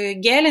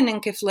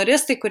gėlininkai,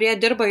 floristai, kurie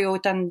dirba jau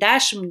ten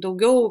 10,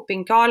 daugiau,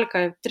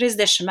 15,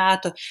 30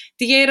 metų,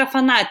 tai jie yra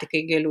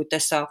fanatikai gėlių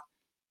tiesiog.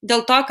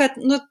 Dėl to, kad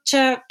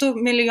čia tu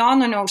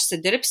milijonų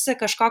neužsidirbsi,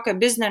 kažkokio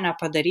biznio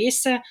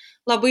nepadarysi,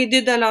 labai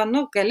didelio,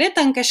 gali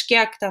ten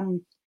kažkiek ten,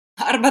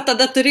 arba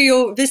tada turi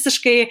jau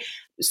visiškai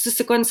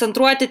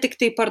susikoncentruoti tik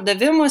tai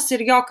pardavimus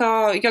ir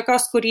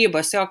jokios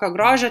kūrybos, jokio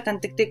grožio,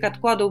 ten tik tai, kad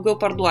kuo daugiau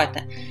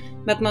parduoti.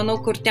 Bet manau,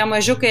 kur tie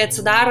mažiukai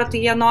atsidaro,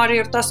 tai jie nori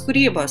ir tos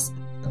kūrybos.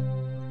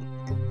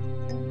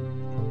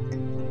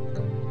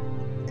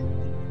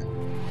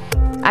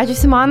 Ačiū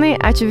Simonai,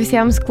 ačiū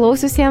visiems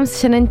klausiusiems.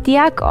 Šiandien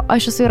tiek, o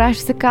aš esu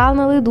įrašusi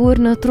kalną laidų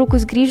ir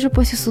netrukus grįžiu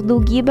pas jūsų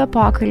daugybę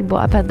pokalbų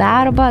apie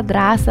darbą,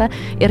 drąsą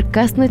ir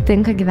kas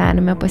nutinka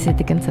gyvenime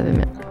pasitikint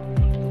savimi.